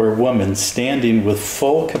man or woman standing with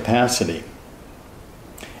full capacity.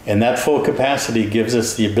 And that full capacity gives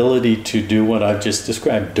us the ability to do what I've just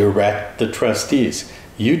described, direct the trustees.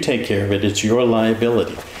 You take care of it, it's your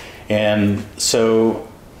liability. And so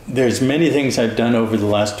there's many things I've done over the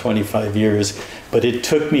last 25 years But it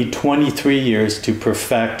took me 23 years to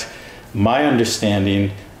perfect my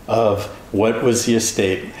understanding of what was the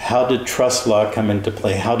estate, how did trust law come into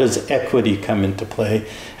play, how does equity come into play,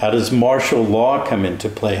 how does martial law come into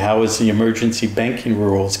play, how is the emergency banking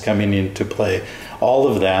rules coming into play, all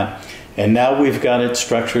of that. And now we've got it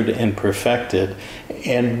structured and perfected,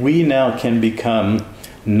 and we now can become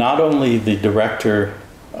not only the director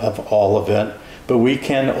of all of it, but we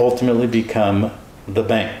can ultimately become the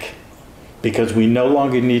bank, because we no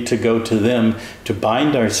longer need to go to them to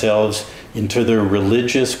bind ourselves into their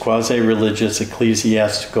religious, quasi-religious,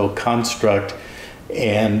 ecclesiastical construct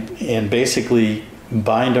and basically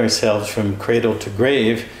bind ourselves from cradle to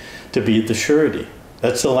grave to be the surety.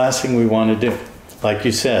 That's the last thing we want to do. Like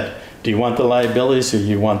you said, do you want the liabilities or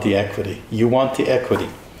you want the equity? You want the equity.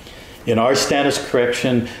 In our status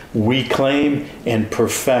correction, we claim and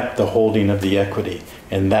perfect the holding of the equity.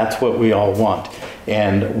 And that's what we all want.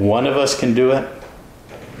 And one of us can do it,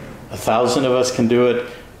 1,000 of us can do it,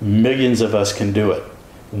 millions of us can do it.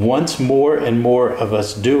 Once more and more of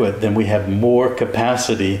us do it, then we have more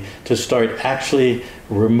capacity to start actually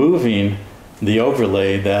removing the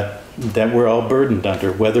overlay that we're all burdened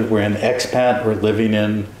under, whether we're an expat or living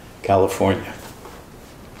in California.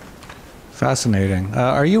 Fascinating.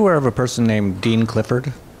 Are you aware of a person named Dean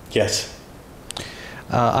Clifford? Yes.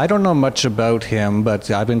 I don't know much about him, but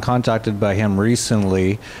I've been contacted by him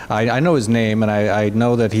recently. I know his name, and I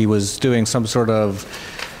know that he was doing some sort of...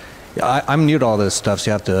 I'm new to all this stuff, so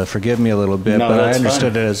you have to forgive me a little bit, No, but I that's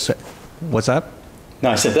understood fine. it as... What's that?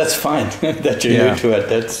 No, I said, that's fine that you're Yeah. new to it.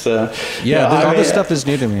 That's, All this stuff is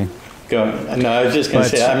new to me. No, I was just going to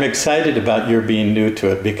say, I'm excited about your being new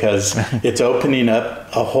to it, because it's opening up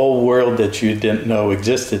a whole world that you didn't know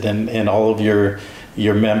existed, and all of your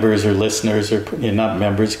members or listeners, or not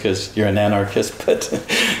members because you're an anarchist, but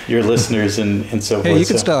your listeners and so forth. Yeah, you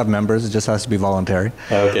can still have members, it just has to be voluntary.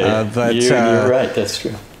 Okay, but you're right, that's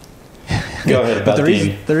true. Go ahead about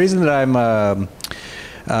Dean. The reason that I'm...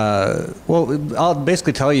 well, I'll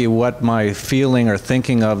basically tell you what my feeling or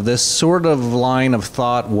thinking of this sort of line of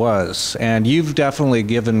thought was. And you've definitely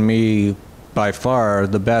given me, by far,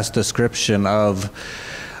 the best description of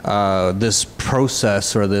this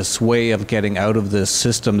process or this way of getting out of this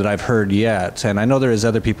system that I've heard yet. And I know there is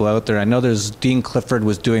other people out there. I know there's Dean Clifford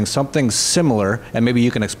was doing something similar, and maybe you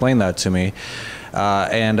can explain that to me.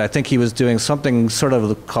 And I think he was doing something sort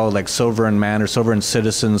of called like sovereign man or sovereign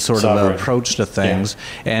citizen sort of approach to things.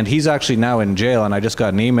 Yeah. And he's actually now in jail, and I just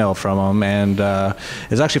got an email from him, and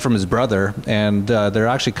it's actually from his brother. And they're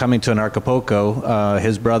actually coming to Anarchapulco,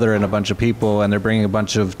 his brother and a bunch of people, and they're bringing a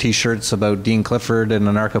bunch of T-shirts about Dean Clifford and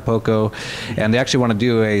Anarchapulco. And they actually want to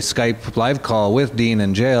do a Skype live call with Dean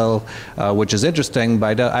in jail, which is interesting,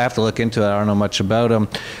 but I have to look into it. I don't know much about him.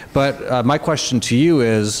 But my question to you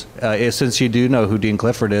is since you do know who Dean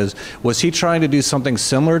Clifford is, was he trying to do something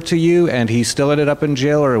similar to you and he still ended up in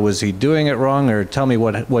jail, or was he doing it wrong? Or tell me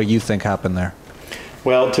what you think happened there.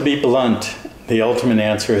 Well, to be blunt, the ultimate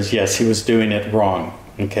answer is yes, he was doing it wrong.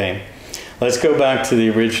 Okay, let's go back to the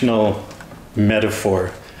original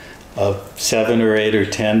metaphor of 7 or 8 or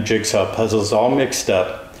 10 jigsaw puzzles all mixed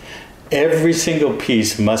up. Every single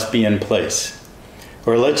piece must be in place.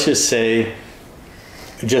 Or let's just say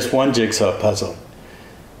just one jigsaw puzzle.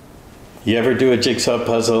 You ever do a jigsaw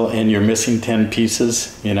puzzle and you're missing 10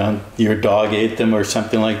 pieces? You know, your dog ate them or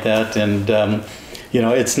something like that, and you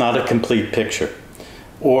know, it's not a complete picture.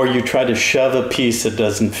 Or you try to shove a piece that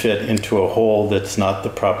doesn't fit into a hole that's not the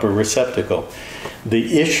proper receptacle.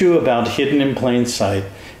 The issue about hidden in plain sight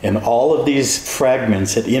and all of these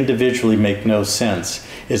fragments that individually make no sense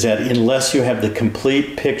is that unless you have the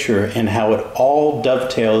complete picture and how it all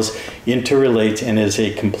dovetails, interrelates, and is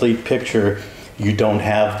a complete picture, you don't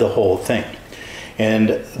have the whole thing. And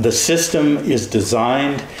the system is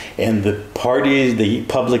designed, and the parties, the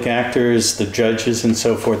public actors, the judges and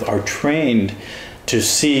so forth are trained to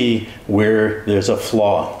see where there's a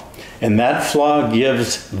flaw. And that flaw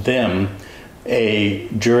gives them a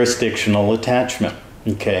jurisdictional attachment,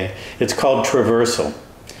 okay? It's called traversal.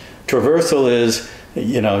 Traversal is,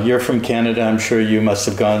 you know, you're from Canada, I'm sure you must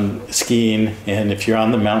have gone skiing, and if you're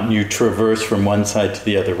on the mountain, you traverse from one side to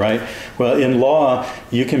the other, right? Well, in law,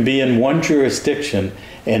 you can be in one jurisdiction,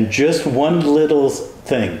 and just one little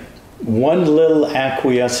thing, one little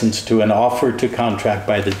acquiescence to an offer to contract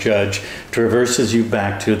by the judge traverses you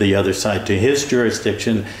back to the other side, to his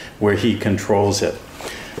jurisdiction where he controls it.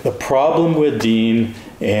 The problem with Dean,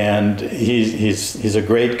 and he's a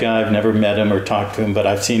great guy, I've never met him or talked to him, but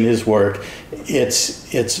I've seen his work.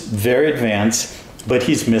 It's very advanced, but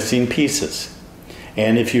he's missing pieces.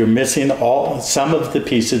 And if you're missing some of the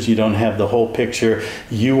pieces, you don't have the whole picture,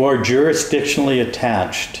 you are jurisdictionally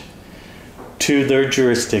attached to their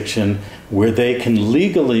jurisdiction where they can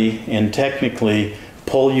legally and technically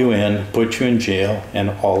pull you in, put you in jail,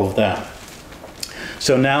 and all of that.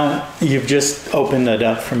 So now you've just opened that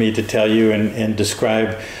up for me to tell you and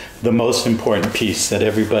describe the most important piece that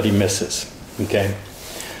everybody misses, okay?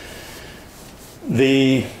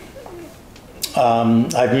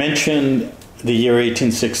 I've mentioned the year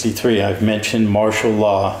 1863, I've mentioned martial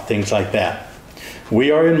law, things like that.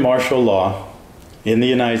 We are in martial law in the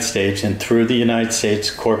United States and through the United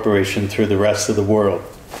States Corporation through the rest of the world.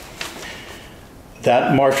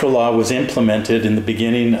 That martial law was implemented in the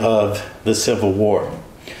beginning of the Civil War.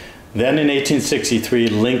 Then in 1863,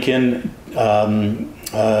 Lincoln, it's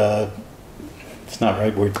not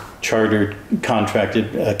right word, chartered,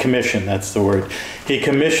 contracted, commissioned, that's the word. He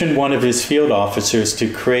commissioned one of his field officers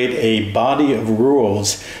to create a body of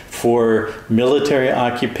rules for military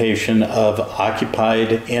occupation of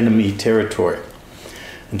occupied enemy territory.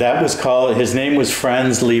 That was called, his name was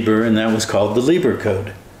Franz Lieber, and that was called the Lieber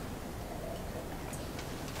Code.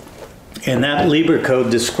 And that Lieber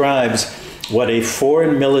Code describes what a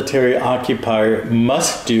foreign military occupier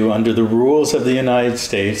must do under the rules of the United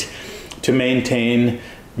States to maintain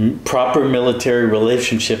proper military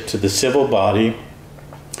relationship to the civil body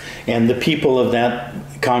and the people of that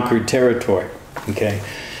conquered territory, okay?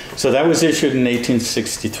 So that was issued in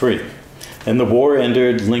 1863. And the war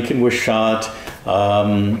ended, Lincoln was shot,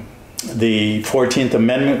 the 14th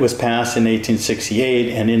Amendment was passed in 1868,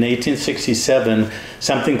 and in 1867,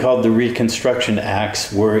 something called the Reconstruction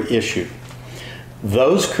Acts were issued.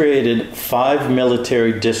 Those created 5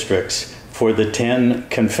 military districts for the 10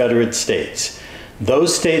 Confederate states.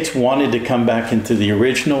 Those states wanted to come back into the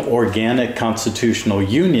original organic constitutional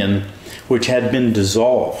union, which had been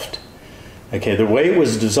dissolved. Okay, the way it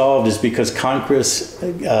was dissolved is because Congress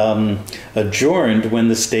adjourned when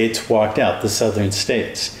the states walked out, the southern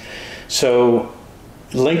states. So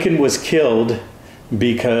Lincoln was killed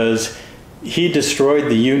because he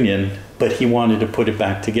destroyed the Union, but he wanted to put it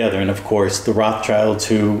back together. And of course, the Rothschilds,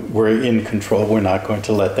 who were in control, were not going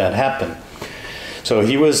to let that happen. So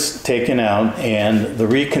he was taken out, and the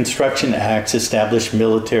Reconstruction Acts established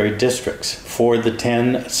military districts for the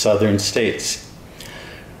 10 southern states.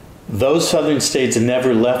 Those southern states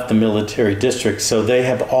never left the military districts, so they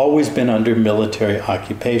have always been under military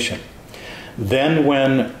occupation. Then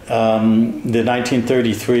when the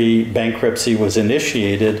 1933 bankruptcy was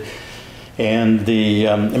initiated and the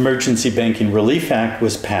Emergency Banking Relief Act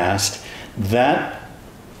was passed, that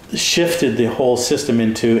shifted the whole system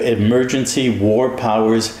into emergency war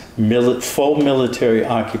powers, full military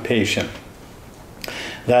occupation.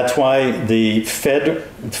 That's why the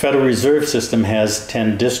Federal Reserve System has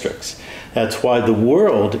 10 districts. That's why the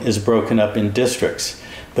world is broken up in districts.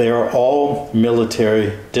 They are all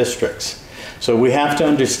military districts. So we have to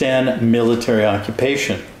understand military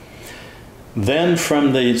occupation. Then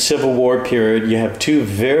from the Civil War period, you have 2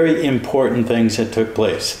 very important things that took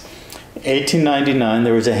place. 1899,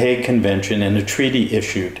 there was a Hague Convention and a treaty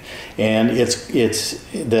issued. And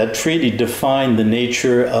that treaty defined the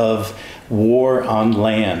nature of war on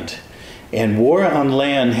land. And war on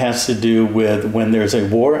land has to do with when there's a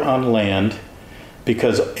war on land,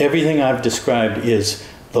 because everything I've described is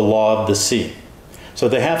the law of the sea. So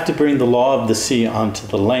they have to bring the law of the sea onto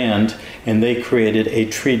the land, and they created a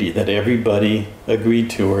treaty that everybody agreed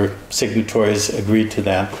to, or signatories agreed to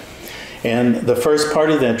that. And the first part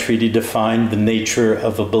of that treaty defined the nature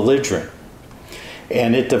of a belligerent.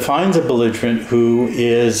 And it defines a belligerent who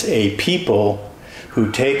is a people who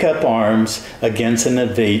take up arms against an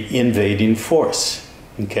invading force,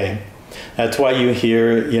 okay? That's why you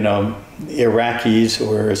hear, you know, Iraqis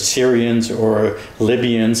or Syrians or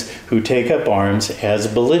Libyans who take up arms as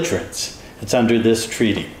belligerents. It's under this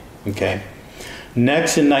treaty, okay?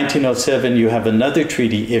 Next, in 1907, you have another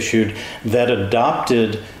treaty issued that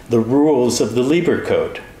adopted the rules of the Lieber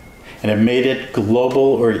Code, and it made it global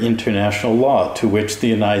or international law to which the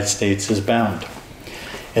United States is bound.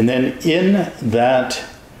 And then in that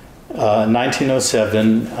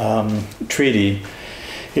 1907 treaty,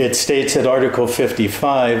 it states at Article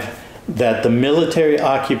 55 that the military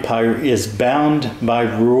occupier is bound by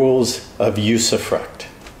rules of usufruct.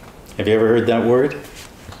 Have you ever heard that word?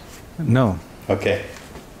 No. Okay.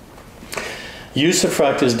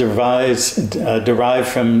 Usufruct is derived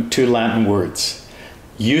from 2 Latin words.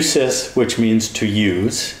 Usus, which means to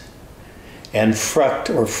use, and fruct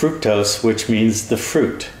or fructose, which means the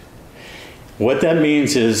fruit. What that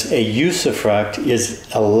means is a usufruct is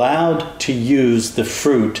allowed to use the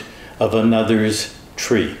fruit of another's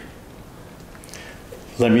tree.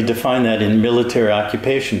 Let me define that in military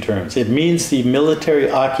occupation terms. It means the military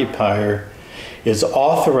occupier is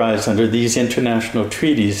authorized under these international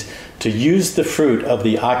treaties to use the fruit of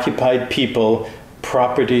the occupied people,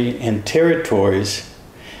 property, and territories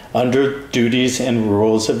under duties and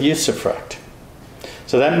rules of usufruct.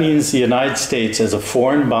 So that means the United States, as a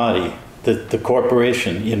foreign body, the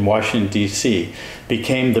corporation in Washington, D.C.,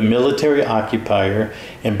 became the military occupier,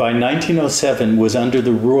 and by 1907 was under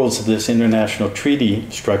the rules of this international treaty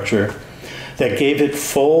structure that gave it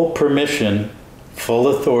full permission, full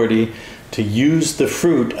authority to use the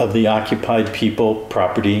fruit of the occupied people,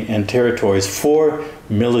 property, and territories for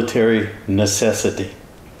military necessity.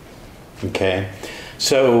 Okay?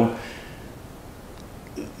 So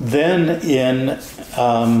then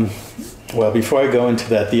well, before I go into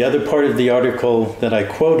that, the other part of the article that I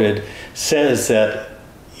quoted says that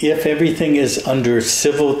if everything is under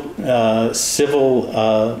the civil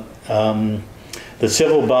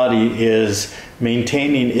body is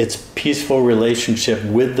maintaining its peaceful relationship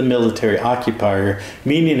with the military occupier,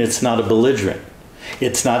 meaning it's not a belligerent.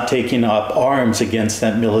 It's not taking up arms against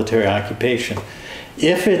that military occupation.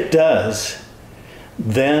 If it does,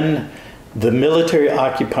 then the military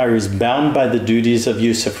occupier is bound by the duties of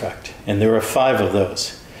usufruct, and there are 5 of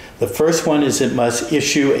those. The first one is it must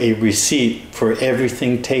issue a receipt for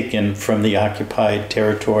everything taken from the occupied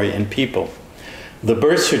territory and people. The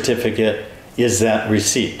birth certificate is that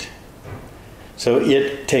receipt. So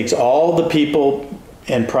it takes all the people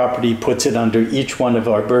and property, puts it under each one of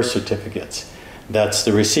our birth certificates. That's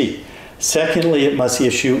the receipt. Secondly, it must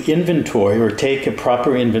issue inventory or take a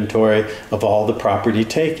proper inventory of all the property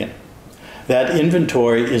taken. That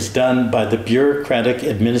inventory is done by the bureaucratic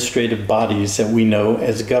administrative bodies that we know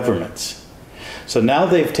as governments. So now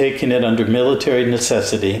they've taken it under military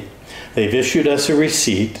necessity. They've issued us a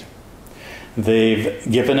receipt. They've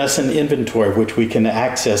given us an inventory which we can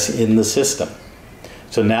access in the system.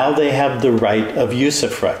 So now they have the right of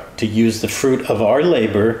usufruct to use the fruit of our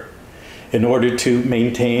labor in order to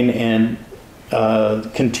maintain and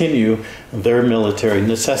continue their military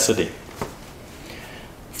necessity.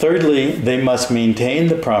 Thirdly, they must maintain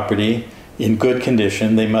the property in good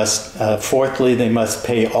condition. They must, fourthly, they must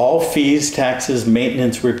pay all fees, taxes,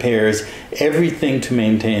 maintenance, repairs, everything to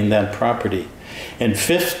maintain that property. And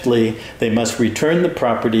fifthly, they must return the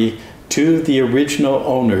property to the original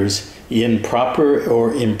owners in proper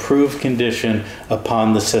or improved condition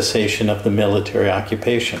upon the cessation of the military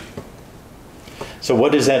occupation. So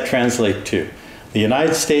what does that translate to? The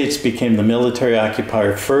United States became the military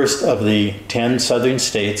occupier first of the 10 southern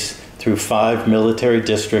states through 5 military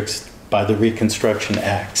districts by the Reconstruction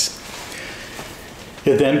Acts.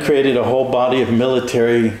 It then created a whole body of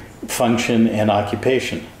military function and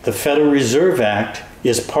occupation. The Federal Reserve Act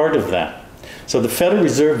is part of that. So the Federal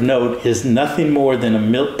Reserve Note is nothing more than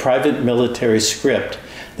a private military script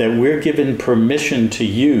that we're given permission to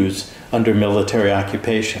use under military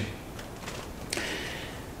occupation.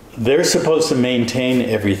 They're supposed to maintain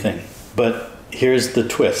everything, but here's the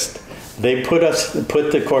twist. They put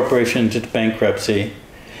the corporation into bankruptcy.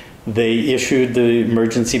 They issued the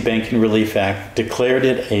Emergency Banking Relief Act, declared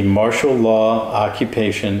it a martial law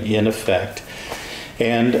occupation in effect.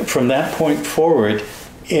 And from that point forward,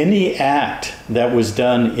 any act that was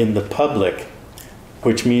done in the public,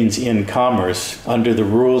 which means in commerce, under the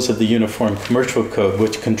rules of the Uniform Commercial Code,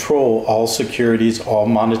 which control all securities, all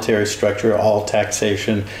monetary structure, all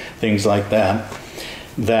taxation, things like that,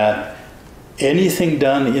 that anything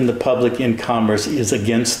done in the public in commerce is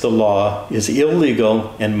against the law, is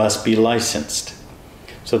illegal, and must be licensed.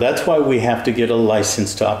 So that's why we have to get a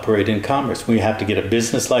license to operate in commerce. We have to get a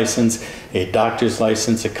business license, a doctor's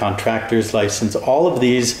license, a contractor's license. All of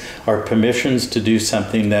these are permissions to do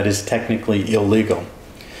something that is technically illegal.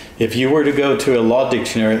 If you were to go to a law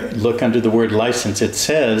dictionary, look under the word license, it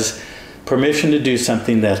says permission to do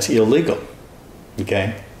something that's illegal.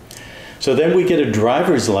 Okay? So then we get a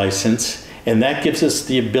driver's license, and that gives us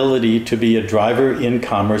the ability to be a driver in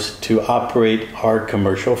commerce to operate our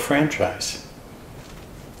commercial franchise.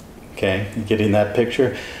 Okay, getting that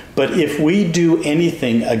picture? But if we do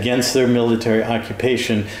anything against their military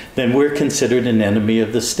occupation, then we're considered an enemy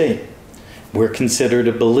of the state. We're considered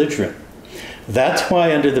a belligerent. That's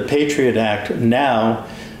why under the Patriot Act now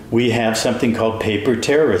we have something called paper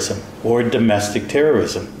terrorism or domestic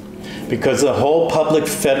terrorism, because the whole public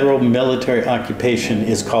federal military occupation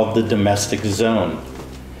is called the domestic zone.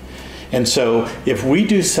 And so if we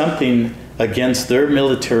do something against their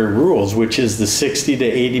military rules, which is the 60 to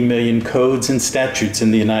 80 million codes and statutes in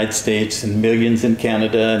the United States and millions in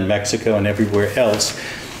Canada and Mexico and everywhere else,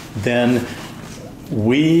 then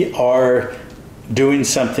we are doing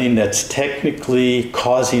something that's technically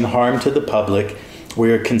causing harm to the public,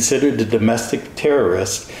 we are considered a domestic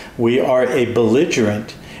terrorist, we are a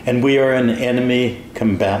belligerent, and we are an enemy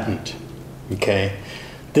combatant. Okay?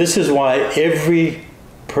 This is why every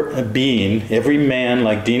being, every man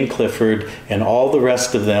like Dean Clifford and all the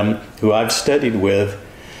rest of them who I've studied with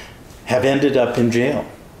have ended up in jail,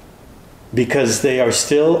 because they are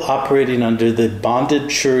still operating under the bonded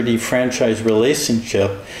surety franchise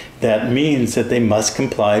relationship that means that they must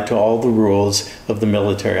comply to all the rules of the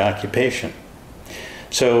military occupation.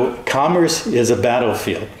 So commerce is a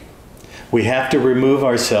battlefield. We have to remove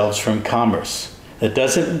ourselves from commerce. That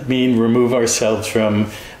doesn't mean remove ourselves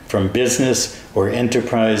from business or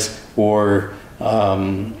enterprise or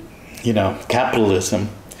capitalism.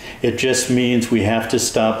 It just means we have to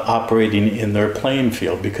stop operating in their playing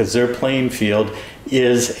field, because their playing field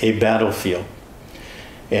is a battlefield.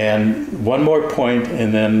 And one more point,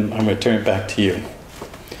 and then I'm going to turn it back to you.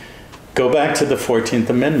 Go back to the 14th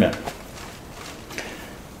Amendment.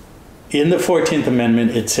 In the 14th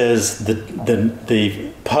Amendment, it says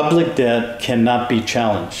the public debt cannot be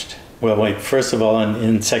challenged. Well, wait, first of all,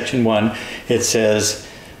 in Section 1, it says,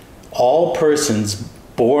 all persons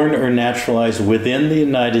born or naturalized within the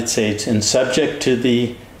United States and subject to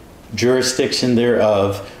the jurisdiction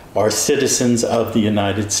thereof are citizens of the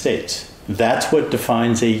United States. That's what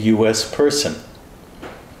defines a U.S. person.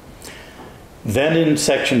 Then in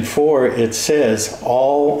Section 4, it says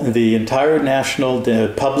the entire national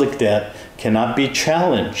public debt cannot be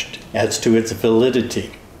challenged as to its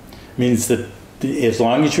validity. It means that as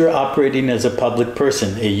long as you're operating as a public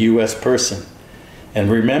person, a U.S. person, and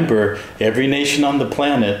remember, every nation on the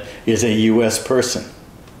planet is a U.S. person,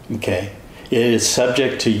 okay? It is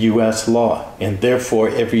subject to U.S. law, and therefore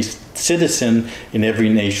every citizen in every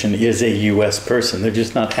nation is a U.S. person. They're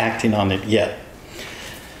just not acting on it yet.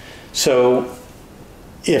 So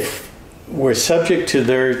if we're subject to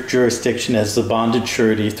their jurisdiction as the bonded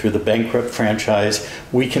surety through the bankrupt franchise,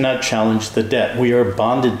 we cannot challenge the debt. We are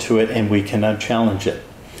bonded to it and we cannot challenge it.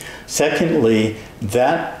 Secondly,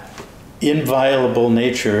 that inviolable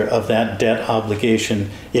nature of that debt obligation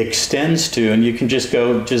extends to, and you can just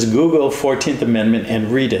Google 14th Amendment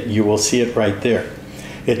and read it. You will see it right there.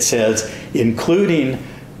 It says, including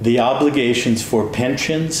the obligations for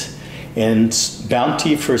pensions and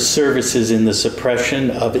bounty for services in the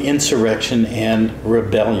suppression of insurrection and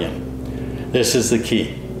rebellion. This is the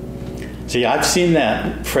key. See, I've seen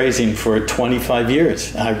that phrasing for 25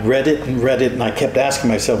 years. I read it, and I kept asking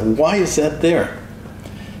myself, why is that there?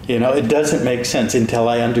 You know, it doesn't make sense until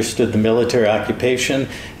I understood the military occupation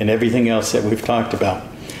and everything else that we've talked about.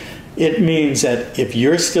 It means that if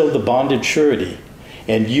you're still the bonded surety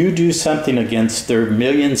and you do something against their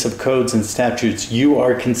millions of codes and statutes, you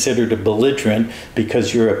are considered a belligerent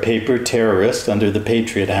because you're a paper terrorist under the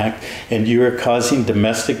Patriot Act, and you are causing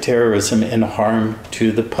domestic terrorism and harm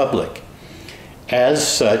to the public. As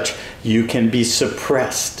such, you can be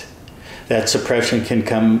suppressed. That suppression can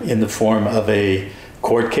come in the form of a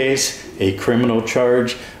court case, a criminal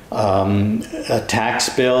charge, a tax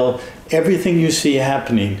bill. Everything you see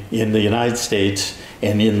happening in the United States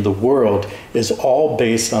and in the world is all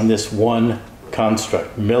based on this one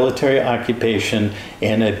construct: military occupation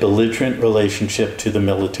and a belligerent relationship to the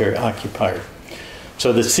military occupier.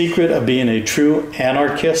 So the secret of being a true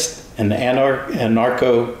anarchist, an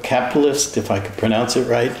anarcho-capitalist, if I could pronounce it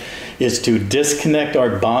right, is to disconnect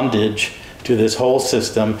our bondage to this whole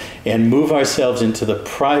system and move ourselves into the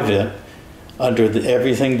private under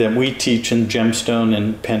everything that we teach in Gemstone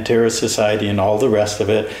and Pantera Society and all the rest of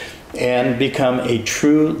it, and become a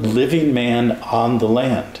true living man on the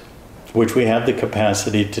land, which we have the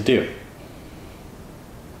capacity to do.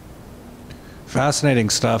 Fascinating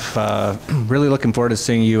stuff. Really looking forward to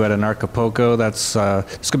seeing you at Anarchapulco. There's going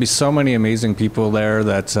to be so many amazing people there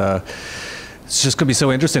that it's just going to be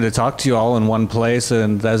so interesting to talk to you all in one place.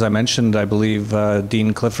 And as I mentioned, I believe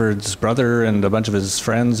Dean Clifford's brother and a bunch of his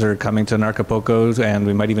friends are coming to Anarchapulco, and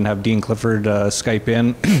we might even have Dean Clifford Skype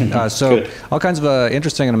in. So good. All kinds of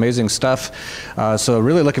interesting and amazing stuff. So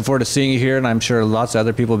really looking forward to seeing you here, and I'm sure lots of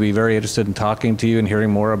other people will be very interested in talking to you and hearing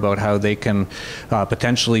more about how they can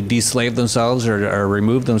potentially de-slave themselves or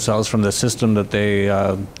remove themselves from the system that they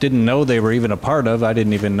didn't know they were even a part of. I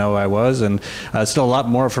didn't even know I was, and still a lot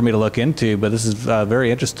more for me to look into, but this is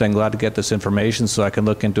very interesting. Glad to get this information so I can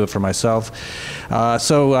look into it for myself.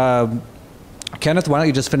 Kenneth, why don't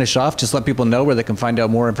you just finish off? Just let people know where they can find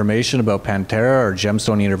out more information about Pantera or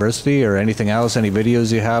Gemstone University or anything else, any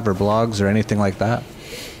videos you have or blogs or anything like that.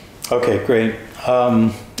 Okay, great.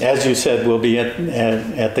 As you said, we'll be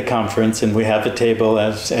at the conference, and we have a table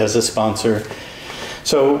as a sponsor.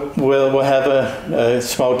 So we'll have a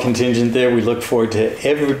small contingent there. We look forward to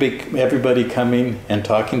everybody coming and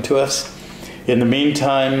talking to us. In the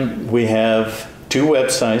meantime, we have 2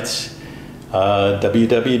 websites,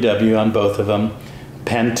 www on both of them.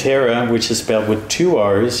 Pantera, which is spelled with 2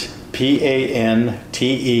 R's, Panterra,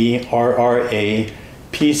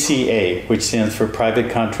 PCA, which stands for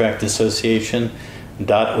Private Contract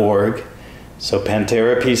Association.org. So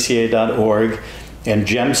PanteraPCA.org. And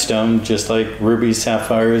Gemstone, just like rubies,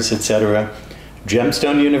 sapphires, etc.,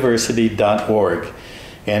 gemstoneuniversity.org.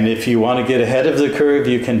 And if you want to get ahead of the curve,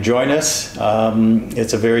 you can join us.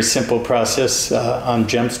 It's a very simple process on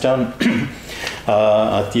Gemstone.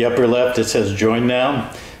 At the upper left, it says Join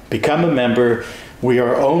Now. Become a member. We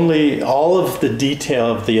are only, all of the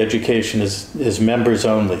detail of the education is members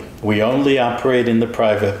only. We only operate in the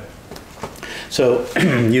private. So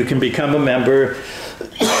you can become a member,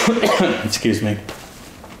 excuse me,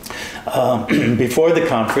 before the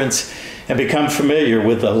conference and become familiar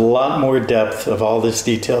with a lot more depth of all this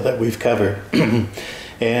detail that we've covered.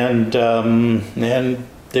 And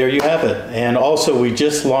there you have it. And also, we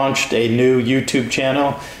just launched a new YouTube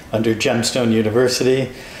channel under Gemstone University.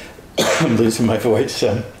 I'm losing my voice.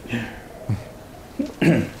 So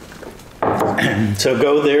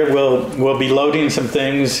go there. We'll be loading some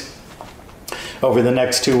things over the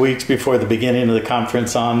next 2 weeks before the beginning of the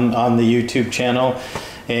conference on the YouTube channel.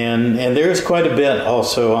 And there's quite a bit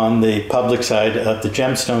also on the public side of the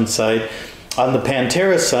Gemstone site. On the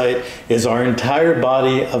Pantera site is our entire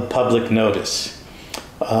body of public notice.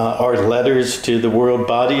 Our letters to the world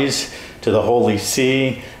bodies, to the Holy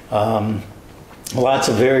See, lots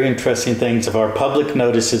of very interesting things of our public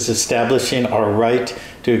notices establishing our right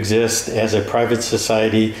to exist as a private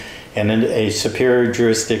society and in a superior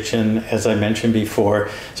jurisdiction, as I mentioned before.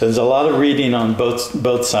 So there's a lot of reading on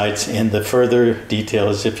both sites, and the further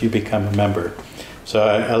details if you become a member. So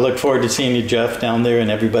I look forward to seeing you, Jeff, down there, and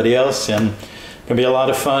everybody else, and it's going to be a lot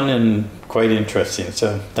of fun and quite interesting.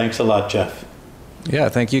 So thanks a lot, Jeff. Yeah,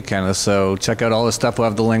 thank you, Kenneth. So check out all this stuff. We'll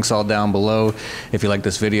have the links all down below. If you like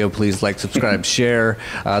this video, please like, subscribe, share.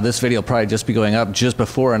 This video will probably just be going up just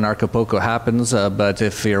before Anarchapulco happens, but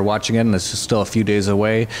if you're watching it and it's still a few days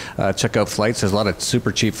away, check out flights. There's a lot of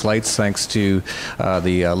super cheap flights thanks to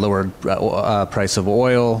the lower price of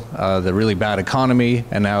oil, the really bad economy,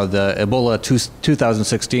 and now the Ebola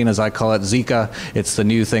 2016, as I call it, Zika. It's the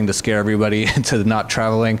new thing to scare everybody into not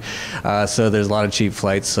traveling. So there's a lot of cheap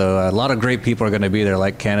flights. So a lot of great people are going to be there,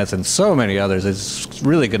 like Kenneth and so many others. It's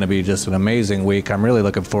really going to be just an amazing week. I'm really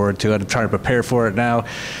looking forward to it. I'm trying to prepare for it now.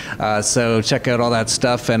 So check out all that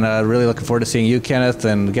stuff, and really looking forward to seeing you, Kenneth,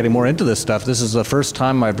 and getting more into this stuff. This is the first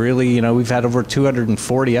time I've really, we've had over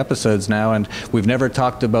 240 episodes now, and we've never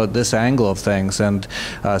talked about this angle of things, and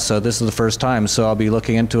so this is the first time. So I'll be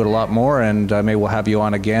looking into it a lot more, and maybe we'll have you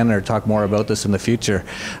on again or talk more about this in the future.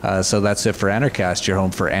 So that's it for Anarchast, your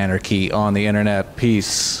home for anarchy on the internet.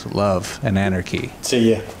 Peace, love, and anarchy. See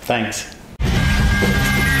ya. Thanks.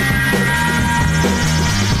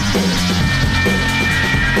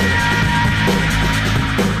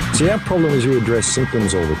 See, our problem is we address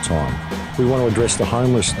symptoms all the time. We want to address the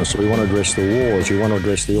homelessness, we want to address the wars, we want to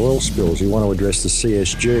address the oil spills, we want to address the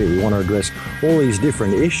CSG, we want to address all these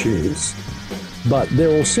different issues. But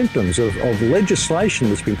they're all symptoms of legislation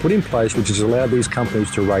that's been put in place which has allowed these companies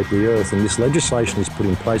to rape the earth. And this legislation is put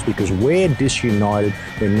in place because we're disunited,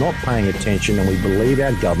 we're not paying attention, and we believe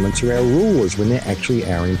our governments are our rulers when they're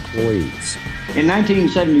actually our employees. In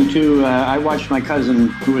 1972, I watched my cousin,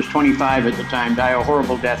 who was 25 at the time, die a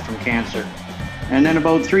horrible death from cancer. And then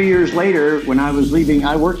about 3 years later, when I was leaving,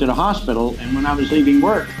 I worked at a hospital, and when I was leaving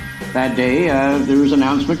work that day, there was an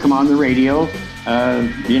announcement come on the radio.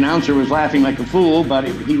 The announcer was laughing like a fool, but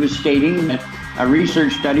he was stating that a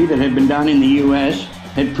research study that had been done in the U.S.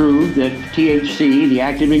 had proved that THC, the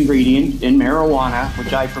active ingredient in marijuana,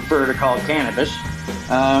 which I prefer to call cannabis,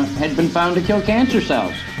 had been found to kill cancer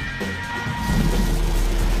cells.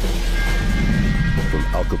 From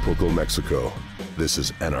Acapulco, Mexico, this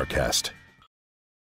is Anarchast.